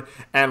clipboard,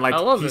 and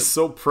like he's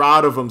so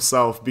proud of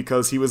himself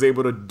because he was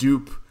able to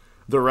dupe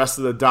the rest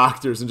of the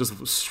doctors and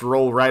just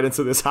stroll right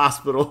into this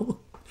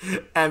hospital.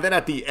 And then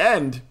at the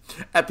end,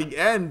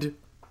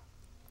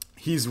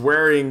 he's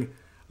wearing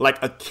like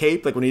a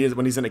cape, like when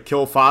he's gonna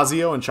kill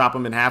Fazio and chop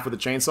him in half with a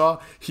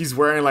chainsaw. He's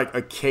wearing like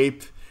a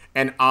cape,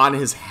 and on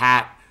his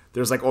hat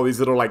there's like all these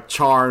little like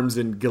charms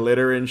and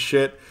glitter and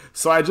shit.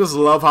 So I just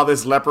love how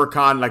this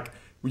leprechaun, like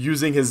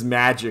using his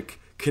magic,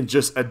 can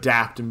just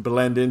adapt and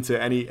blend into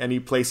any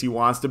place he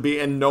wants to be,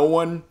 and no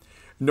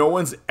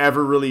one's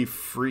ever really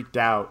freaked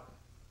out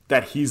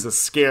that he's a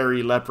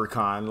scary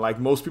leprechaun. Like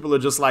most people are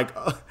just like,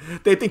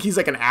 they think he's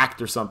like an act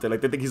or something.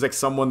 Like they think he's like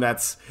someone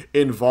that's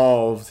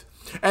involved.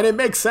 And it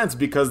makes sense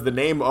because the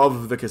name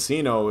of the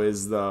casino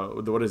is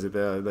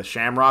the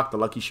Shamrock, the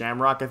Lucky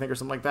Shamrock, I think, or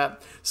something like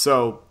that.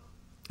 So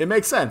it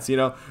makes sense, you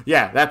know?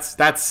 Yeah, that's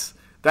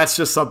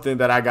just something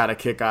that I got a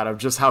kick out of,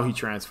 just how he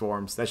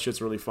transforms. That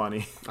shit's really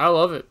funny. I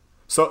love it.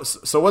 So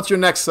what's your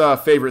next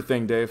favorite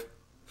thing, Dave?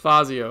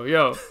 Fazio,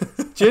 yo.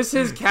 Just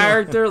his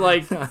character,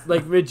 like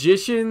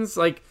magicians,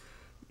 like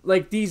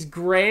these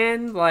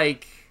grand,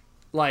 like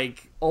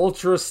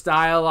ultra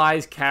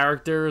stylized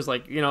characters,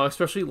 like, you know,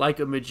 especially like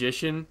a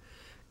magician.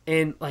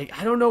 And like,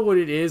 I don't know what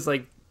it is,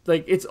 like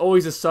it's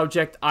always a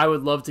subject I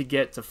would love to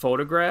get to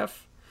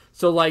photograph.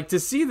 So like to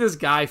see this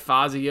guy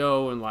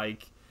Fazio and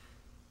like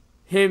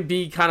him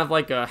be kind of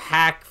like a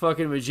hack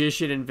fucking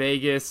magician in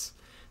Vegas,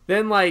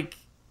 then like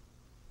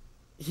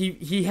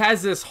he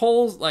has this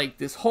whole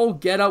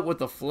get up with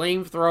the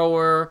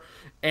flamethrower,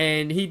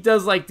 and he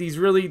does like these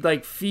really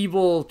like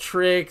feeble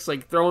tricks,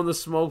 like throwing the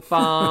smoke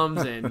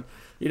bombs, and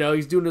you know,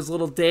 he's doing his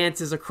little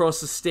dances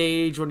across the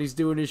stage when he's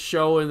doing his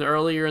show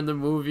earlier in the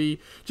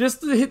movie. Just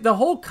the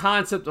whole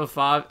concept of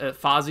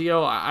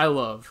Fazio, I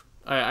love.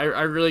 I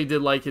really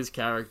did like his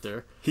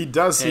character. He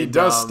does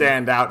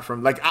stand out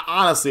from, like,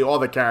 honestly, all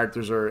the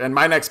characters are, and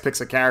my next pick's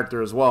a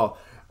character as well.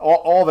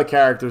 All the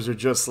characters are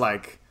just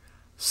like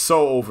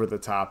so over the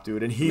top,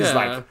 dude, and he's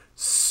like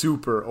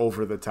super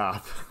over the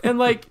top. And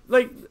like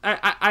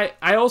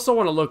I also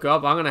want to look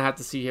up. I'm gonna have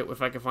to see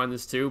if I can find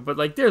this too. But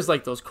like, there's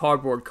like those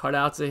cardboard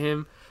cutouts of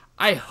him.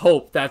 I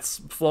hope that's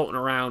floating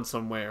around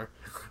somewhere.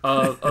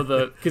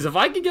 Because if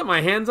I could get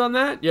my hands on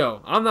that,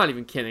 yo, I'm not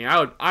even kidding.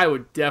 I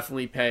would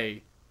definitely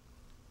pay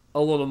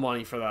a little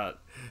money for that.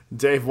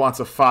 Dave wants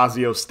a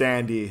Fazio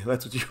standee.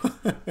 That's what you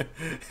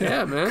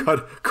Yeah, man.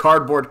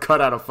 Cardboard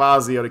cutout of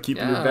Fazio to keep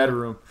in your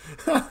bedroom.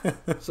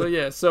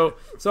 So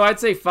I'd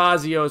say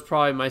Fazio is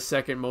probably my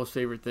second most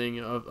favorite thing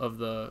of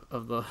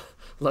the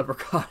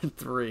Leprechaun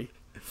 3.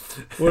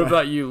 What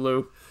about you,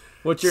 Lou?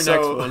 What's your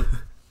next one?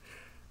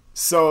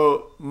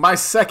 So my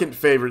second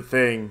favorite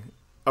thing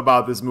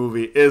about this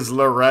movie is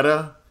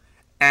Loretta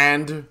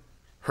and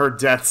her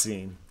death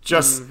scene.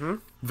 Just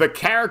the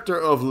character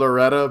of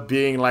Loretta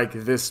being like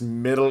this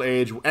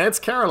middle-aged, and it's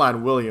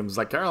Caroline Williams.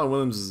 Like, Caroline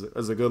Williams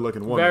is a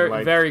good-looking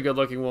woman. Very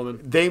good-looking woman.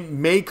 They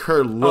make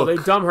her look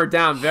they dumb her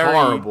down very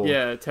horrible.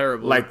 Yeah,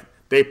 terrible. Like,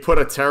 they put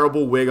a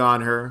terrible wig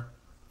on her.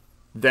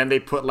 Then they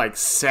put like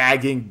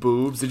sagging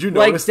boobs. Did you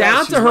notice like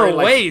down that? to her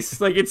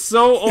waist? Like, it's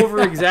so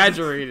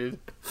over-exaggerated.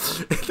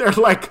 They're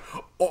like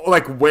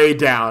way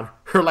down.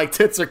 Her like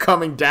tits are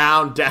coming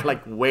down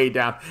like way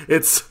down.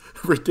 It's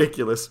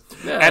ridiculous.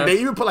 Yeah. And they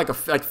even put like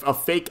a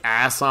fake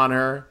ass on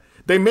her.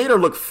 They made her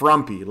look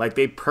frumpy. Like,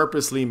 they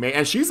purposely made,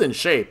 and she's in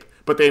shape,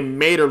 but they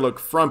made her look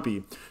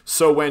frumpy.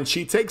 So when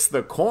she takes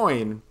the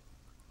coin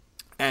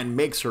and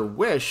makes her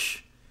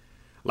wish,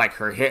 like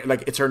her hair,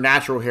 like it's her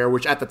natural hair,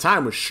 which at the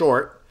time was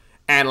short,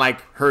 and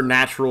like her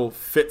natural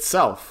fit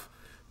self.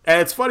 And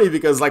it's funny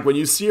because like when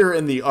you see her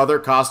in the other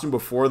costume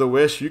before the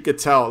wish, you could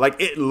tell like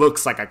it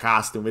looks like a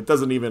costume. It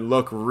doesn't even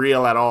look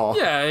real at all.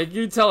 Yeah,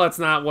 you tell that's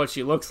not what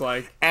she looks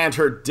like. And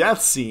her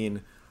death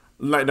scene,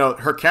 like, no,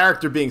 her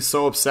character being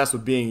so obsessed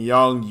with being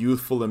young,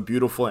 youthful, and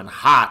beautiful and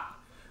hot,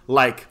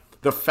 like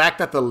the fact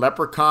that the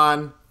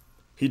leprechaun,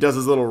 he does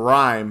his little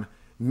rhyme,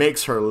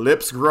 makes her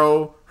lips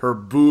grow, her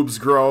boobs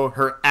grow,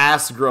 her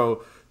ass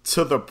grow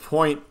to the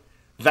point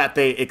that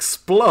they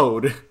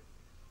explode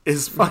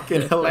is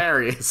fucking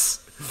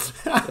hilarious.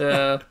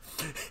 Yeah.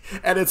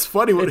 And it's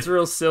funny. It's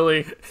real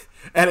silly.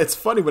 And it's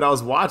funny when I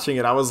was watching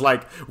it, I was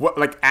like, what?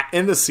 Like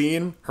in the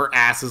scene, her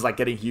ass is like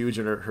getting huge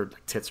and her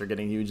tits are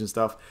getting huge and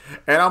stuff.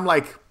 And I'm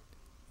like,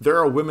 there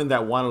are women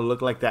that want to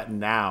look like that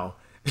now.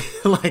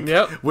 Like,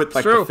 with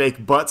like the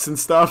fake butts and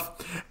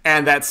stuff.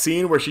 And that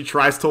scene where she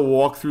tries to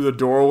walk through the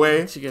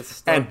doorway she gets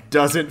stuck. and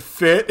doesn't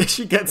fit,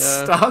 she gets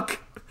stuck.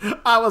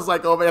 I was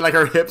like, oh man, like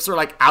her hips are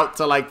like out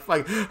to like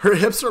her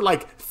hips are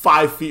like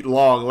 5 feet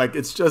long. Like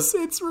it's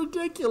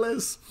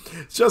ridiculous.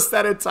 It's just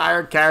that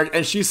entire character,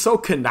 and she's so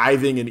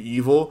conniving and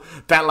evil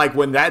that like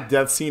when that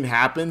death scene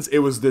happens, it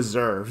was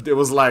deserved. It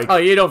was like, oh,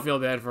 you don't feel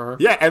bad for her.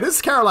 Yeah, and this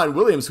is Caroline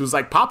Williams, who's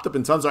like popped up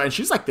in tons of, and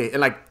she's like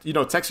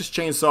Texas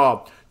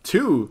Chainsaw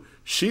 2.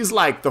 She's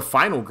like the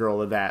final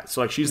girl of that.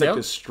 So like she's like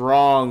this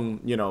strong,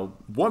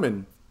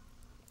 woman.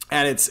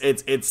 And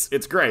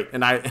it's great,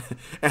 and I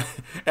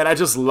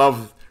just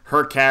love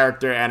her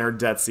character and her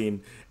death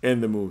scene in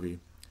the movie.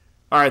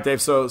 All right,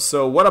 Dave.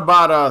 So what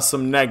about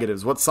some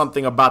negatives? What's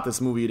something about this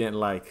movie you didn't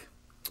like?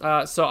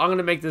 So I'm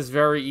gonna make this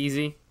very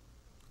easy.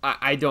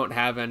 I don't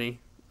have any.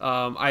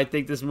 I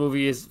think this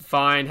movie is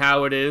fine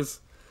how it is.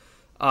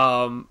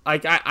 I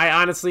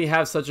honestly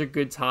have such a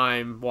good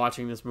time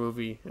watching this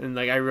movie, and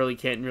like I really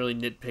can't really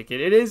nitpick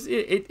it.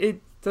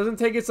 It doesn't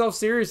take itself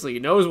seriously.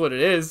 It knows what it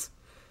is.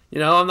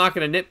 I'm not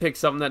going to nitpick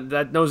something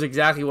that knows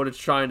exactly what it's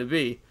trying to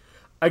be.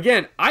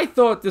 Again, I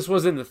thought this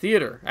was in the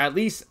theater, at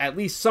least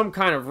some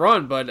kind of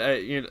run, but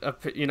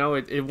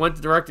it went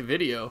to direct to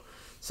video.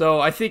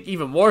 So I think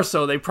even more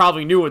so, they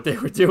probably knew what they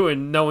were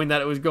doing, knowing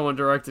that it was going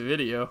direct to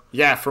video.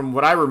 Yeah, from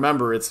what I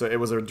remember, it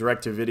was a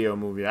direct to video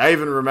movie. I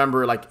even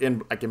remember like in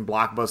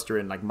Blockbuster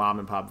and like mom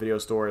and pop video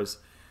stores,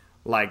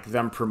 like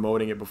them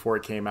promoting it before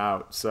it came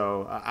out.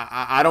 So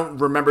I don't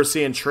remember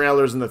seeing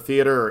trailers in the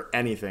theater or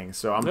anything.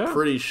 So I'm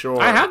pretty sure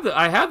I have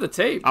the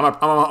tape. I'm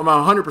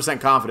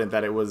 100% confident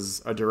that it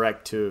was a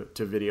direct to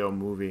video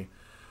movie.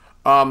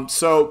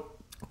 So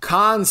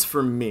cons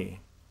for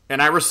me,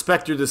 and I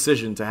respect your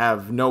decision to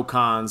have no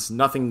cons,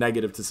 nothing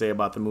negative to say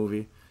about the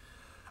movie.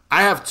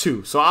 I have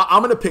 2. So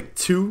I'm gonna pick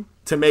 2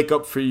 to make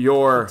up for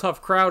your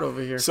tough crowd over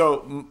here.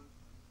 So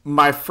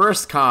my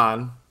first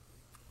con,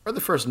 or the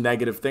first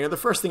negative thing, or the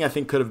first thing I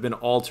think could have been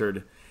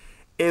altered,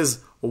 is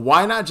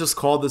why not just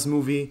call this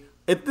movie,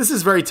 this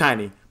is very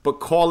tiny, but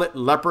call it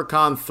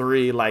Leprechaun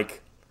 3,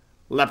 like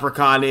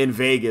Leprechaun in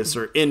Vegas,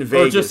 or in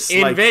Vegas. Or just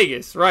in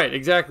Vegas, right,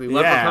 exactly.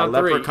 Leprechaun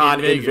 3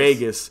 Leprechaun in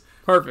Vegas.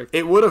 Perfect.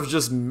 It would have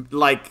just,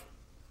 like,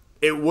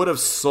 it would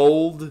have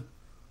sold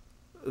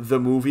the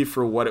movie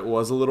for what it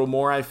was a little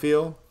more, I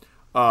feel.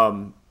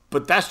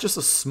 But that's just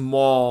a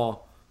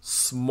small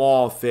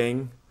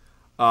thing.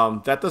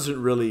 That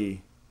doesn't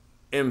really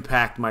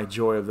impact my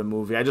joy of the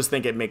movie. I just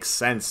think it makes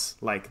sense.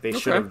 Like they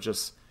should have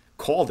just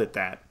called it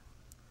that.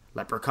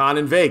 Leprechaun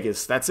in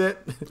Vegas. That's it.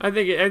 I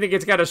think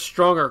it's got a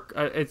stronger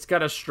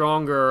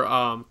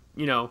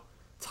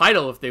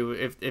title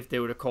if they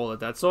would have called it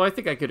that. So I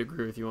think I could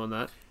agree with you on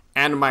that.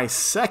 And my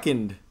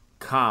second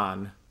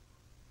con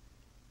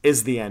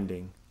is the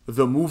ending.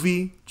 The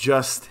movie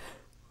just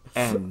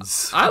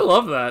ends. I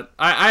love that.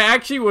 I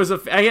actually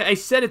I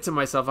said it to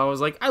myself. I was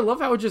like, I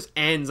love how it just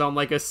ends on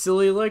like a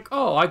silly, like,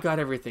 oh, I got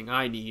everything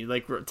I need.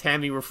 Like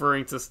Tammy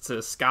referring to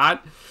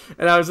Scott.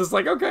 And I was just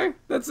like, okay,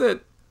 that's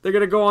it. They're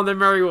going to go on their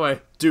merry way.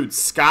 Dude,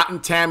 Scott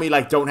and Tammy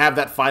like don't have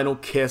that final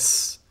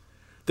kiss.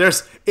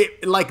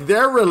 Like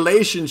their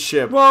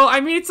relationship. Well, I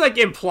mean, it's like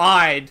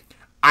implied.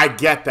 I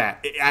get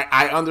that.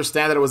 I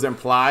understand that it was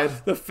implied.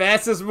 The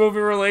fastest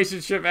moving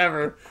relationship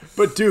ever.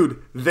 But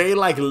dude, they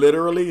like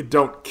literally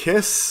don't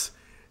kiss.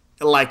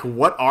 Like,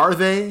 what are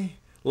they?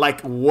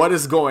 Like, what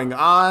is going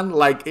on?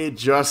 Like, it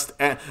just,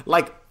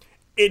 like,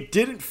 it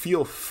didn't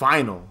feel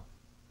final.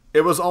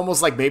 It was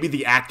almost like maybe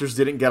the actors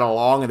didn't get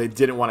along and they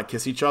didn't want to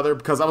kiss each other,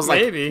 because I was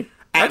like, maybe.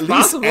 At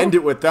least end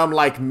it with them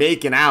like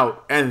making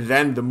out and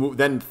then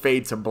then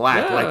fade to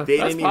black. Yeah, like they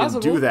didn't even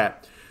do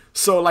that.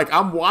 So, like,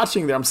 I'm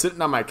watching there. I'm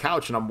sitting on my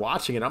couch, and I'm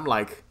watching it. I'm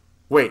like,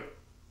 wait,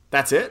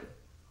 that's it?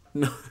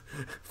 No,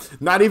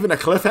 not even a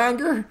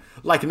cliffhanger?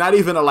 Like, not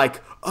even a,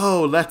 like,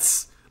 oh,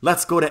 let's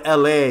go to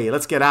L.A.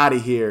 Let's get out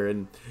of here.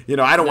 And,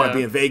 I don't want to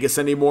be in Vegas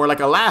anymore. Like,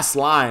 a last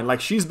line.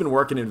 Like, she's been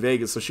working in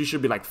Vegas, so she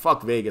should be like,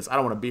 fuck Vegas. I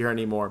don't want to be here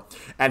anymore.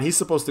 And he's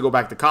supposed to go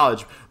back to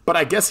college. But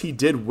I guess he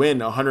did win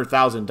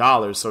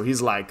 $100,000. So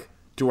he's like,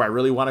 do I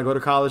really want to go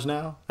to college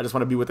now? I just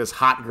want to be with this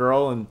hot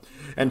girl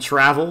and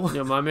travel.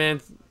 Yeah,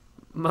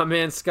 my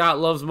man Scott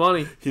loves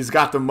money. He's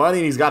got the money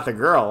and he's got the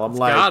girl. I'm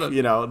like,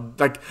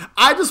 like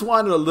I just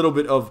wanted a little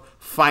bit of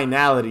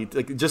finality,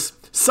 like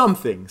just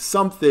something.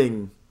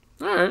 All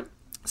right.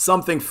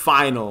 Something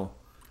final.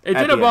 It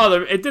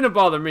didn't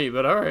bother me,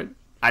 but all right.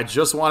 I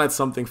just wanted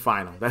something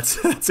final. That's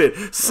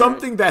it.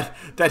 Something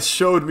that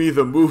showed me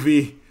the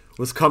movie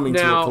was coming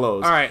to a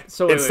close. All right.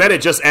 So instead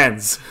it just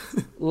ends.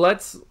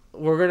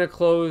 We're gonna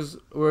close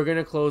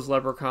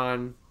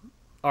Leprechaun,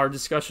 our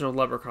discussion of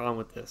Leprechaun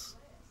with this.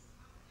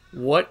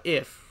 What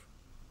if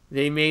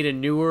they made a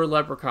newer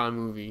Leprechaun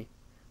movie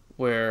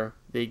where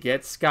they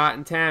get Scott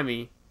and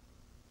Tammy,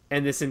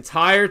 and this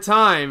entire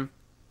time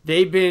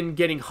they've been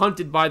getting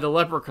hunted by the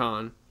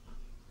Leprechaun,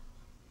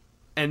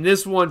 and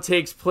this one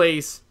takes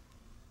place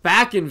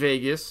back in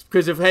Vegas?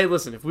 Because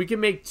if we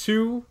can make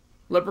 2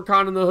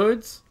 Leprechaun in the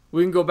Hoods,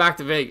 we can go back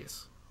to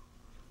Vegas.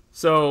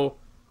 So,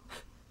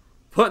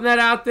 putting that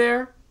out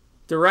there,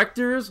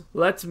 directors,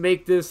 let's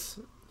make this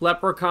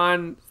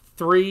Leprechaun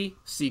 3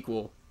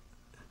 sequel.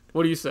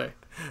 What do you say?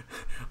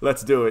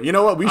 Let's do it. You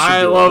know what? We should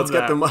I do it. love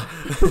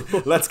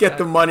Let's get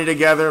the money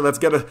together. Let's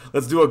do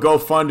a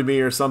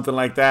GoFundMe or something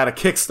like that, a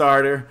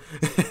Kickstarter,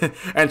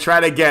 and try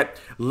to get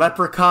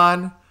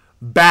Leprechaun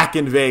back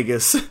in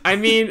Vegas. I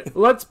mean,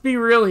 let's be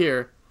real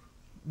here.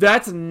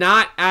 That's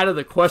not out of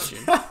the question.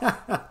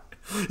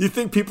 You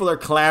think people are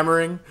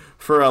clamoring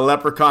for a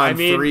Leprechaun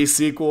 3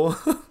 sequel?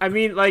 I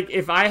mean, like,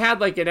 if I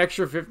had like an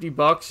extra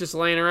 $50 just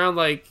laying around,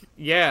 like,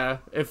 yeah,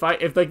 if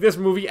like this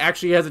movie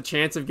actually has a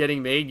chance of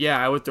getting made, yeah,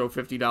 I would throw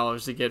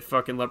 $50 to get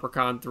fucking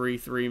Leprechaun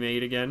 3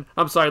 made again.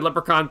 I'm sorry,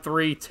 Leprechaun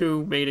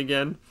 2 made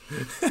again.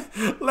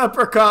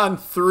 Leprechaun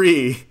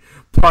 3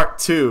 Part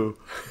 2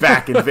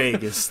 back in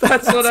Vegas.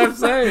 That's what I'm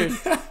saying.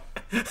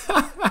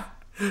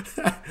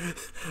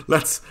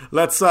 Let's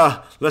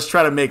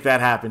try to make that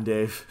happen,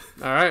 Dave.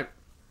 All right,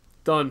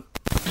 done.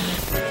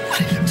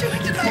 What are you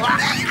doing to me?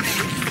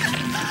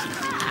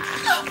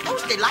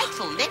 Those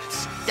delightful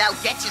lips. They'll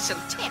get you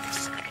some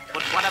tips.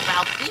 But what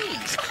about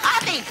these?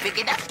 Are they big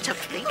enough to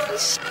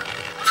please? What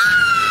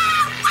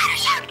are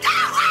you doing?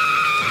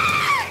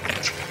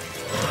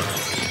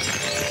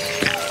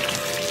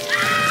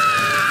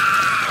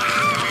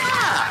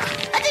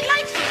 A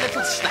delightful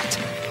little slut.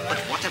 But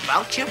what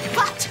about your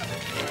butt?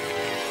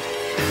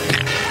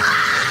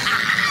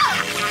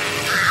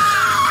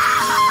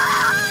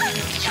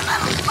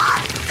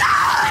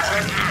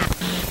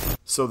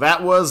 So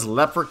that was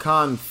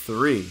Leprechaun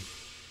 3.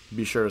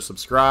 Be sure to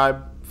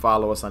subscribe,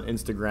 follow us on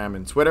Instagram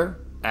and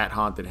Twitter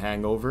 @Haunted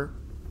Hangover.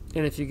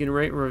 And if you can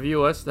rate and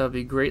review us, that would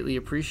be greatly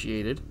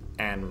appreciated.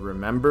 And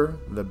remember,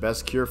 the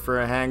best cure for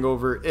a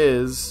hangover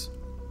is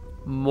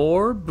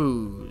more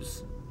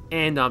booze.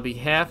 And on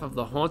behalf of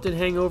the Haunted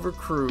Hangover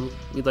crew,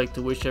 we'd like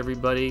to wish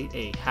everybody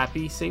a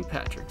happy St.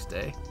 Patrick's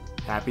Day.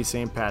 Happy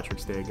St.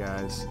 Patrick's Day,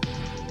 guys.